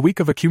 The week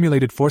of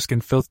accumulated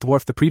foreskin filth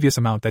dwarfed the previous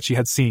amount that she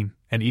had seen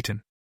and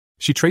eaten.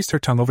 She traced her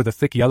tongue over the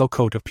thick yellow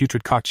coat of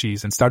putrid cock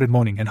cheese and started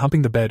moaning and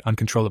humping the bed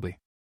uncontrollably.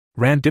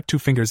 Rand dipped 2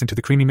 fingers into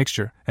the creamy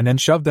mixture and then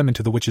shoved them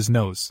into the witch's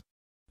nose.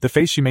 The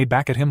face she made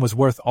back at him was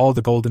worth all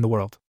the gold in the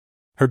world.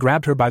 Her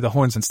grabbed her by the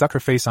horns and stuck her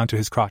face onto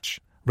his crotch,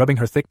 rubbing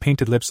her thick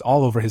painted lips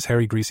all over his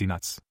hairy greasy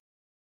nuts.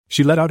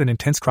 She let out an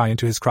intense cry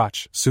into his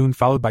crotch, soon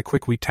followed by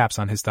quick weak taps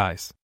on his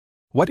thighs.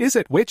 "What is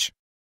it, witch?"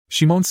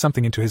 She moaned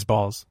something into his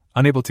balls,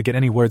 unable to get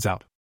any words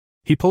out.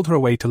 He pulled her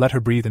away to let her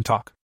breathe and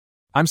talk.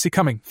 "I'm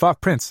coming, fuck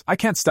Prince, I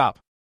can't stop.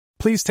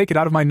 Please take it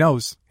out of my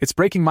nose, it's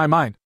breaking my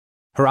mind."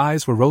 Her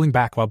eyes were rolling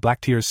back while black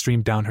tears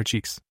streamed down her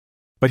cheeks.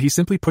 But he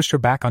simply pushed her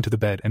back onto the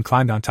bed and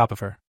climbed on top of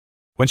her.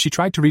 When she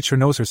tried to reach her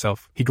nose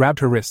herself, he grabbed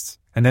her wrists,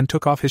 and then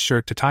took off his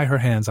shirt to tie her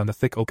hands on the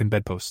thick oaken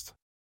bedposts.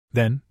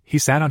 Then, he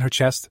sat on her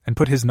chest and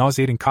put his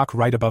nauseating cock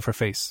right above her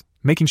face,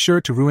 making sure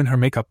to ruin her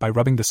makeup by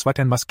rubbing the sweat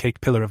and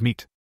musk-caked pillar of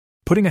meat.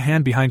 Putting a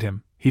hand behind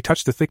him, he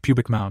touched the thick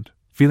pubic mound,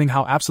 feeling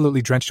how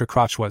absolutely drenched her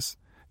crotch was,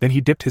 then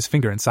he dipped his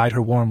finger inside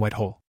her warm wet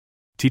hole.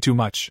 "Too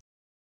much,"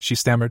 she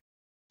stammered.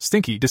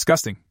 "Stinky,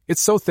 disgusting,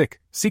 it's so thick,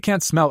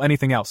 can't smell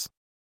anything else.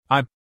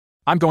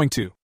 I'm going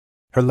to."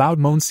 Her loud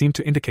moan seemed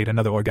to indicate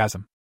another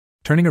orgasm.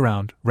 Turning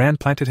around, Rand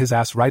planted his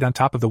ass right on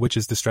top of the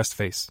witch's distressed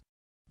face.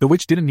 The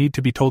witch didn't need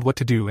to be told what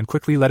to do and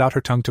quickly let out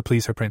her tongue to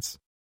please her prince.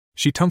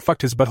 She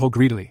tongue-fucked his butthole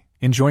greedily,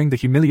 enjoying the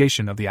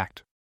humiliation of the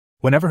act.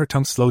 Whenever her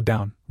tongue slowed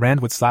down, Rand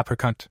would slap her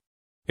cunt.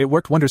 It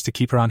worked wonders to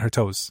keep her on her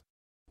toes.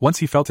 Once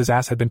he felt his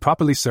ass had been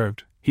properly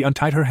served, he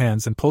untied her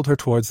hands and pulled her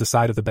towards the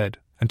side of the bed,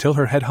 until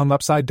her head hung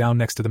upside down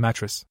next to the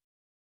mattress.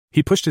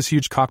 He pushed his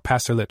huge cock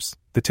past her lips,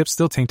 the tip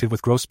still tainted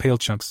with gross pale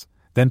chunks,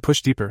 then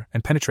pushed deeper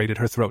and penetrated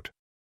her throat.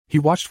 He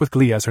watched with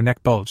glee as her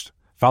neck bulged,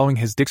 following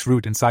his dick's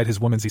root inside his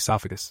woman's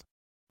esophagus.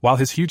 While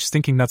his huge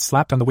stinking nuts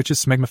slapped on the witch's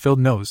smegma-filled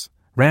nose,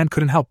 Rand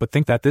couldn't help but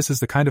think that this is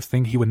the kind of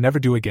thing he would never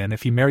do again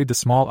if he married the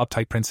small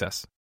uptight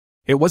princess.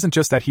 It wasn't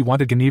just that he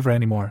wanted Ginevra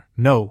anymore,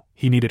 no,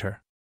 he needed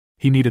her.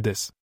 He needed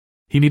this.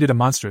 He needed a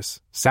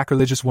monstrous,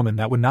 sacrilegious woman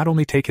that would not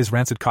only take his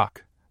rancid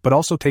cock, but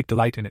also take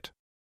delight in it.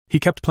 He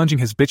kept plunging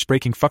his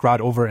bitch-breaking fuckrod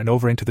over and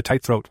over into the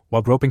tight throat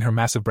while groping her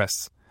massive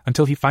breasts,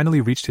 until he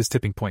finally reached his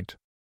tipping point.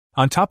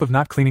 On top of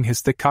not cleaning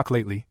his thick cock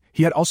lately,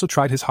 he had also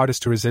tried his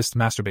hardest to resist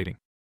masturbating.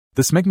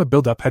 The smegma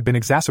buildup had been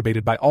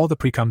exacerbated by all the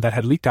precum that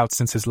had leaked out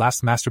since his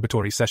last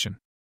masturbatory session.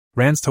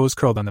 Rand's toes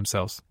curled on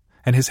themselves,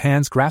 and his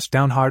hands grasped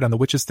down hard on the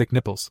witch's thick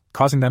nipples,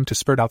 causing them to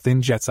spurt out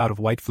thin jets out of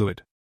white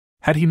fluid.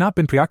 Had he not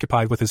been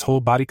preoccupied with his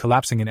whole body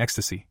collapsing in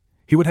ecstasy,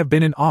 he would have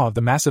been in awe of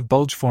the massive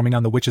bulge forming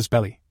on the witch's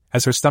belly,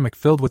 as her stomach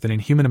filled with an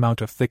inhuman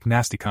amount of thick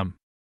nasty cum.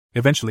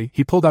 Eventually,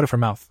 he pulled out of her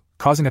mouth,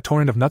 causing a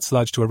torrent of nut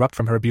sludge to erupt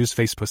from her abused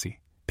face pussy,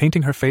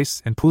 painting her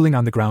face and pooling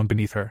on the ground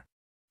beneath her.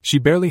 She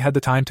barely had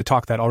the time to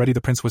talk that already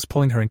the prince was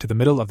pulling her into the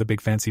middle of the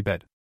big fancy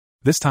bed.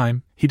 This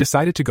time, he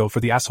decided to go for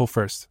the asshole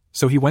first,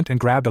 so he went and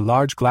grabbed a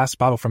large glass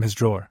bottle from his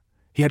drawer.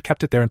 He had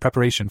kept it there in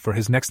preparation for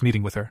his next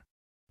meeting with her.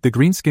 The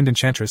green-skinned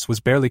enchantress was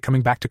barely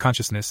coming back to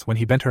consciousness when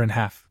he bent her in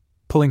half,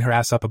 pulling her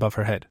ass up above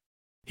her head.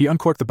 He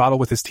uncorked the bottle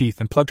with his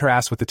teeth and plugged her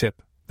ass with the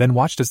tip, then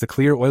watched as the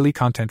clear oily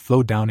content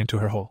flowed down into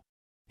her hole.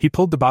 He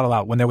pulled the bottle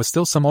out when there was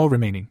still some oil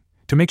remaining,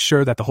 to make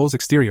sure that the hole's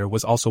exterior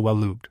was also well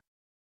lubed.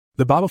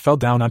 The bottle fell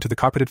down onto the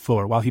carpeted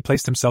floor while he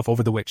placed himself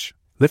over the witch,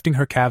 lifting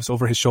her calves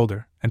over his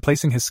shoulder and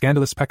placing his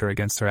scandalous pecker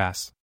against her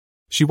ass.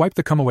 She wiped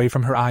the cum away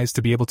from her eyes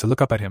to be able to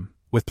look up at him,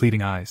 with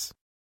pleading eyes.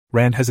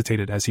 Rand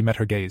hesitated as he met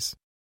her gaze.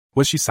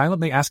 Was she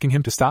silently asking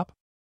him to stop?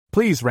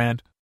 "Please,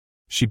 Rand."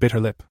 She bit her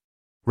lip.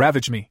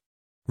 "Ravage me.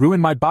 Ruin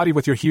my body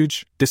with your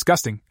huge,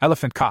 disgusting,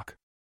 elephant cock."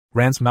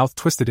 Rand's mouth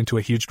twisted into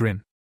a huge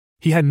grin.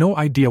 He had no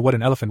idea what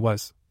an elephant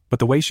was, but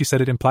the way she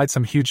said it implied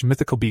some huge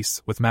mythical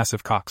beasts with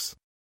massive cocks.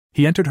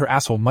 He entered her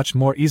asshole much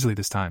more easily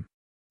this time.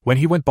 When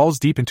he went balls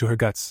deep into her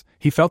guts,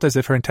 he felt as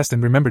if her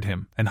intestine remembered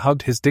him and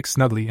hugged his dick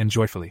snugly and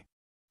joyfully.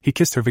 He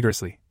kissed her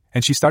vigorously,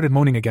 and she started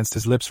moaning against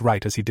his lips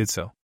right as he did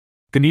so.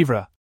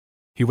 "Ginevra,"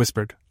 he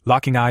whispered,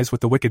 locking eyes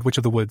with the wicked witch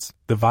of the woods,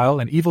 the vile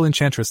and evil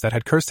enchantress that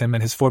had cursed him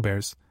and his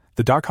forebears,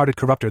 the dark-hearted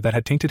corrupter that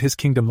had tainted his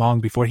kingdom long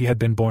before he had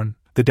been born,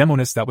 the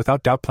demoness that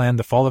without doubt planned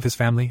the fall of his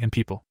family and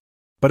people.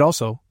 But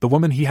also, the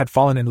woman he had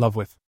fallen in love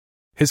with.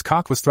 His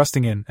cock was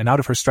thrusting in and out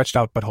of her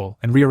stretched-out butthole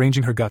and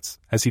rearranging her guts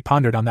as he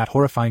pondered on that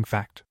horrifying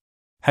fact.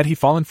 Had he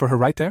fallen for her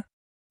right there?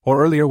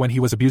 Or earlier when he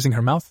was abusing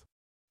her mouth?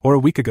 Or a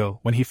week ago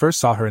when he first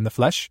saw her in the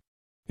flesh?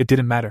 It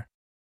didn't matter.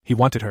 He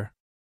wanted her.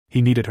 He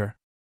needed her.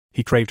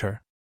 He craved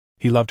her.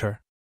 He loved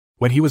her.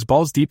 When he was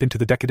balls deep into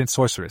the decadent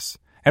sorceress,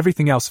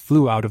 everything else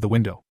flew out of the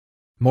window.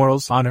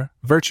 Morals, honor,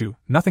 virtue,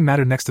 nothing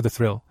mattered next to the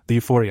thrill, the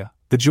euphoria,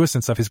 the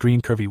jouissance of his green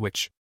curvy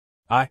witch.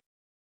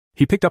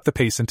 He picked up the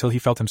pace until he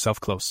felt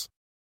himself close.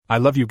 I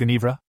love you,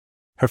 Ginevra.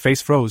 Her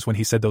face froze when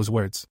he said those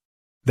words.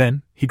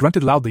 Then, he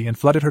grunted loudly and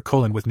flooded her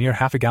colon with near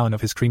half a gallon of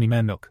his creamy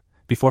man milk,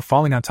 before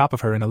falling on top of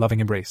her in a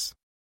loving embrace.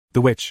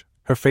 The witch,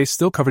 her face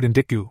still covered in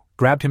dick goo,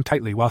 grabbed him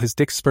tightly while his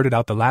dick spurted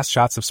out the last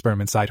shots of sperm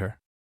inside her.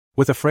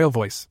 With a frail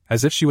voice,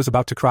 as if she was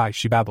about to cry,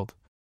 she babbled.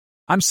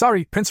 I'm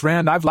sorry, Prince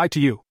Rand, I've lied to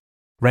you.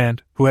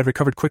 Rand, who had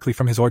recovered quickly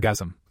from his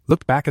orgasm,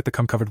 looked back at the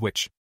cum-covered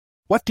witch.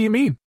 What do you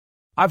mean?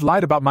 I've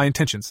lied about my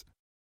intentions.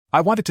 I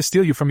wanted to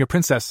steal you from your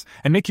princess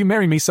and make you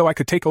marry me so I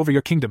could take over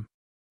your kingdom.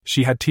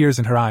 She had tears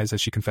in her eyes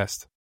as she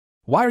confessed.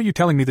 Why are you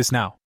telling me this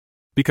now?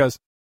 Because...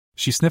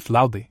 She sniffed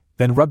loudly,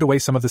 then rubbed away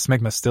some of the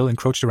smegma still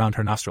encroached around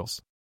her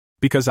nostrils.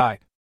 Because I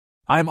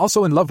am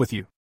also in love with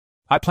you.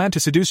 I plan to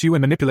seduce you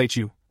and manipulate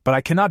you, but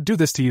I cannot do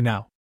this to you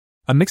now.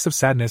 A mix of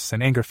sadness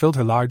and anger filled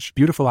her large,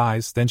 beautiful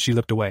eyes, then she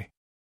looked away.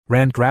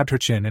 Rand grabbed her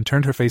chin and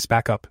turned her face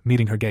back up,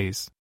 meeting her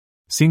gaze.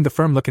 Seeing the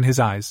firm look in his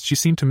eyes, she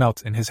seemed to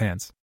melt in his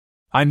hands.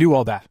 I knew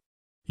all that.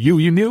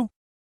 You knew?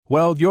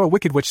 Well, you're a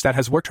wicked witch that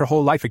has worked her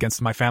whole life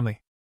against my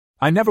family.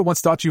 I never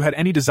once thought you had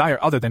any desire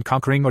other than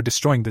conquering or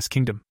destroying this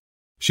kingdom.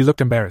 She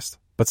looked embarrassed,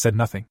 but said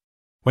nothing.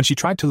 When she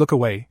tried to look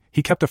away,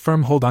 he kept a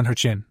firm hold on her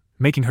chin,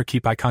 making her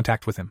keep eye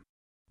contact with him.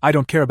 I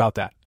don't care about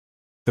that,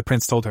 the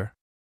prince told her.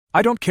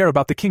 I don't care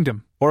about the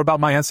kingdom, or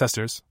about my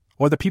ancestors,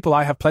 or the people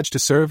I have pledged to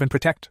serve and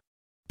protect.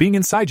 Being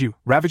inside you,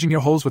 ravaging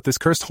your holes with this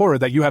cursed horror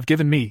that you have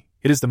given me,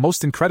 it is the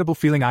most incredible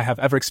feeling I have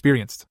ever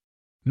experienced.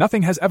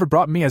 Nothing has ever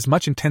brought me as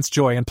much intense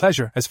joy and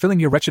pleasure as filling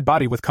your wretched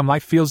body with cum.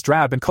 Life feels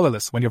drab and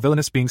colorless when your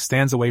villainous being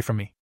stands away from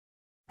me.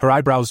 Her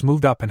eyebrows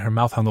moved up and her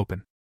mouth hung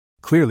open.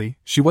 Clearly,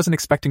 she wasn't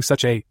expecting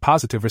such a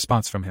positive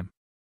response from him.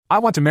 I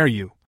want to marry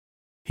you,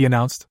 he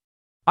announced.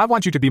 I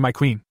want you to be my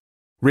queen.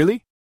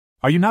 Really?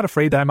 Are you not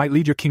afraid that I might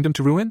lead your kingdom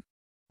to ruin?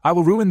 I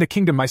will ruin the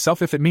kingdom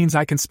myself if it means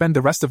I can spend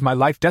the rest of my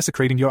life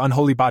desecrating your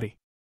unholy body.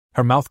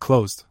 Her mouth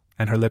closed,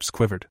 and her lips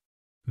quivered.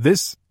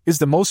 This is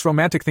the most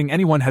romantic thing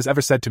anyone has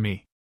ever said to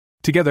me.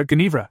 Together,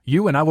 Ginevra,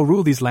 you and I will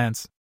rule these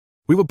lands.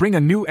 We will bring a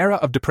new era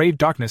of depraved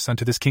darkness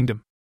unto this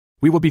kingdom.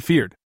 We will be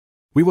feared.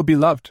 We will be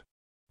loved.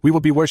 We will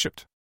be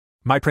worshipped.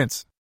 My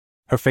prince.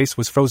 Her face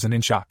was frozen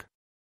in shock.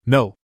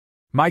 No.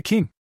 My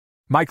king.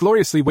 My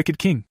gloriously wicked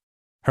king.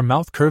 Her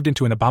mouth curved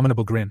into an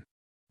abominable grin.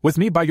 With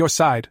me by your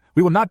side,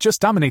 we will not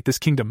just dominate this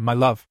kingdom, my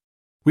love.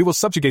 We will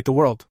subjugate the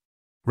world.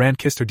 Rand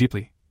kissed her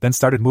deeply, then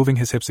started moving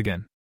his hips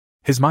again.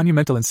 His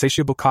monumental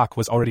insatiable cock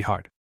was already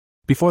hard.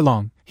 Before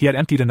long, he had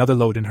emptied another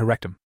load in her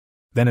rectum.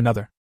 Then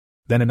another.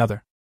 Then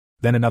another.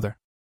 Then another.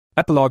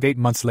 Epilogue 8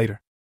 months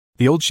later.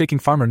 The old shaking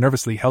farmer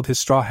nervously held his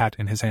straw hat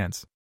in his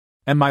hands.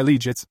 And my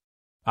liege, it's...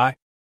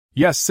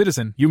 Yes,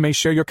 citizen, you may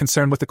share your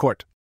concern with the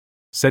court,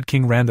 said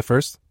King Rand I,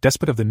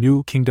 despot of the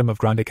new kingdom of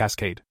Grande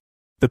Cascade.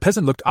 The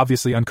peasant looked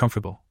obviously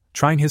uncomfortable,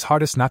 trying his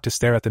hardest not to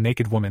stare at the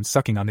naked woman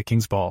sucking on the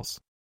king's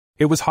balls.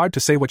 It was hard to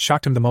say what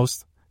shocked him the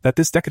most, that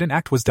this decadent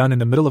act was done in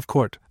the middle of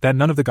court, that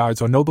none of the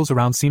guards or nobles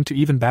around seemed to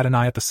even bat an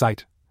eye at the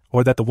sight,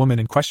 or that the woman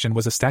in question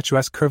was a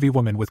statuesque curvy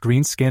woman with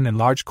green skin and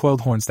large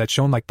coiled horns that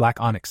shone like black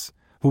onyx,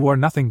 who wore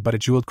nothing but a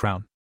jeweled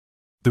crown.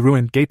 The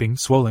ruined, gaping,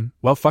 swollen,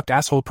 well-fucked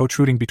asshole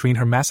protruding between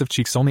her massive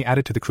cheeks only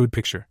added to the crude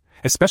picture,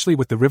 especially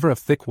with the river of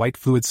thick white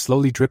fluid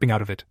slowly dripping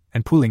out of it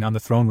and pooling on the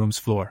throne room's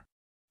floor.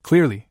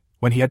 Clearly,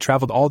 when he had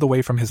traveled all the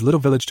way from his little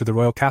village to the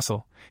royal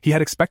castle, he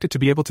had expected to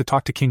be able to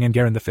talk to King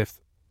Angaran V,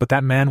 but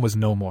that man was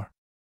no more.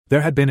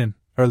 There had been an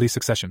early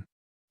succession.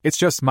 It's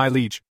just, my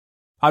liege.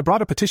 I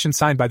brought a petition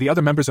signed by the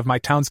other members of my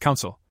town's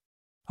council.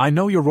 I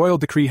know your royal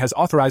decree has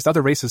authorized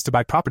other races to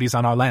buy properties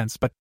on our lands,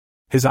 but...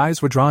 His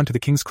eyes were drawn to the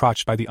king's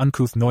crotch by the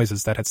uncouth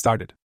noises that had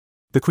started.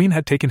 The queen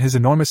had taken his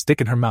enormous dick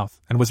in her mouth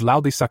and was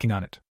loudly sucking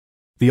on it.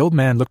 The old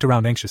man looked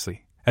around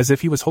anxiously, as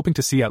if he was hoping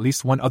to see at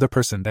least one other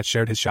person that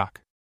shared his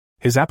shock.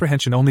 His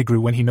apprehension only grew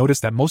when he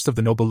noticed that most of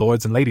the noble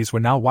lords and ladies were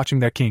now watching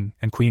their king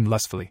and queen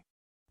lustfully.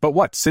 But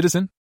what,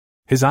 citizen?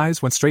 His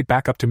eyes went straight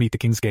back up to meet the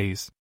king's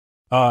gaze.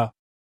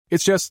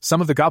 It's just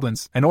some of the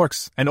goblins and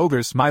orcs and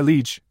ogres, my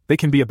liege, they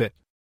can be a bit.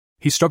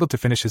 He struggled to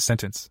finish his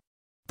sentence.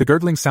 The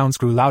gurgling sounds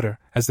grew louder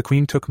as the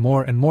queen took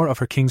more and more of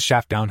her king's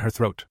shaft down her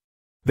throat.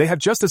 They have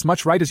just as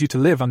much right as you to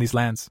live on these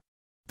lands.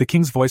 The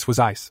king's voice was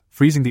ice,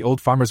 freezing the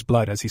old farmer's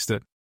blood as he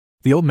stood.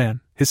 The old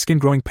man, his skin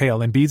growing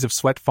pale and beads of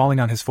sweat falling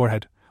on his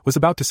forehead, was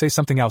about to say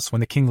something else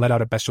when the king let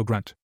out a bestial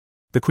grunt.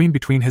 The queen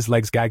between his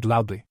legs gagged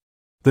loudly.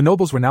 The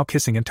nobles were now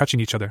kissing and touching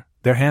each other,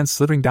 their hands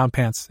slithering down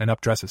pants and up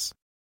dresses.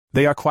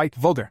 They are quite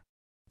vulgar,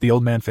 the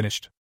old man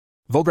finished.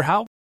 Vulgar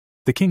how?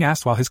 The king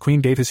asked while his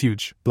queen gave his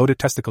huge, bloated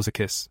testicles a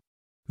kiss.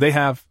 They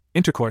have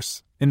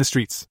intercourse in the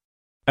streets.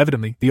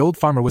 Evidently, the old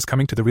farmer was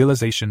coming to the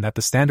realization that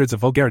the standards of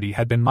vulgarity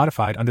had been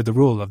modified under the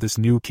rule of this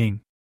new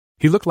king.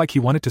 He looked like he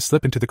wanted to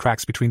slip into the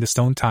cracks between the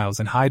stone tiles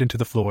and hide into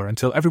the floor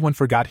until everyone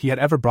forgot he had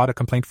ever brought a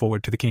complaint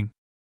forward to the king.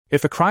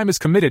 If a crime is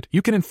committed,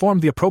 you can inform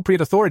the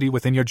appropriate authority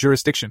within your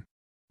jurisdiction.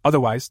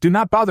 Otherwise, do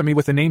not bother me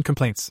with inane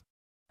complaints.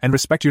 And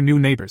respect your new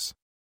neighbors.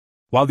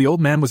 While the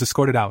old man was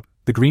escorted out,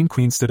 the Green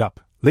Queen stood up,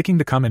 licking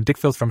the cum and dick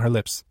filth from her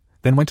lips,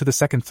 then went to the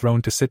second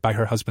throne to sit by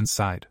her husband's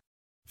side.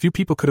 Few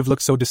people could have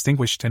looked so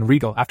distinguished and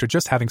regal after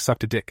just having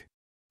sucked a dick.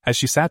 As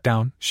she sat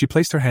down, she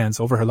placed her hands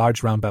over her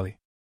large round belly.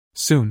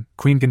 Soon,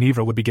 Queen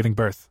Guinevere would be giving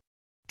birth.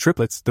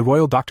 Triplets, the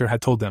royal doctor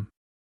had told them.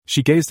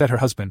 She gazed at her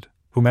husband,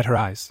 who met her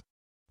eyes.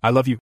 "I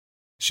love you,"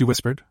 she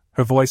whispered,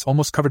 her voice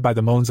almost covered by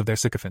the moans of their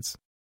sycophants.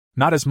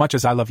 "Not as much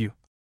as I love you."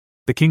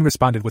 The king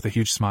responded with a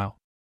huge smile.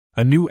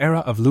 A new era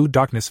of lewd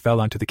darkness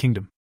fell onto the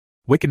kingdom.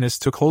 Wickedness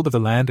took hold of the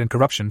land and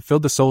corruption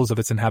filled the souls of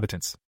its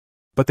inhabitants.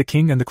 But the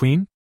king and the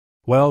queen?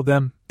 Well,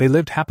 they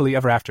lived happily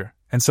ever after,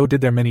 and so did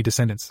their many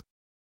descendants.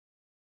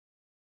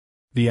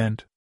 The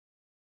end.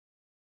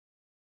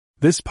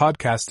 This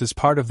podcast is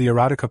part of the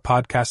Erotica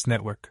Podcast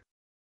Network.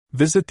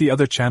 Visit the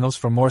other channels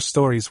for more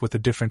stories with a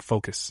different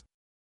focus.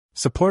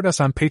 Support us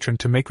on Patreon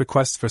to make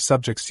requests for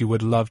subjects you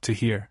would love to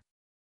hear.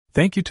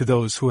 Thank you to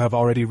those who have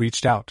already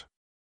reached out.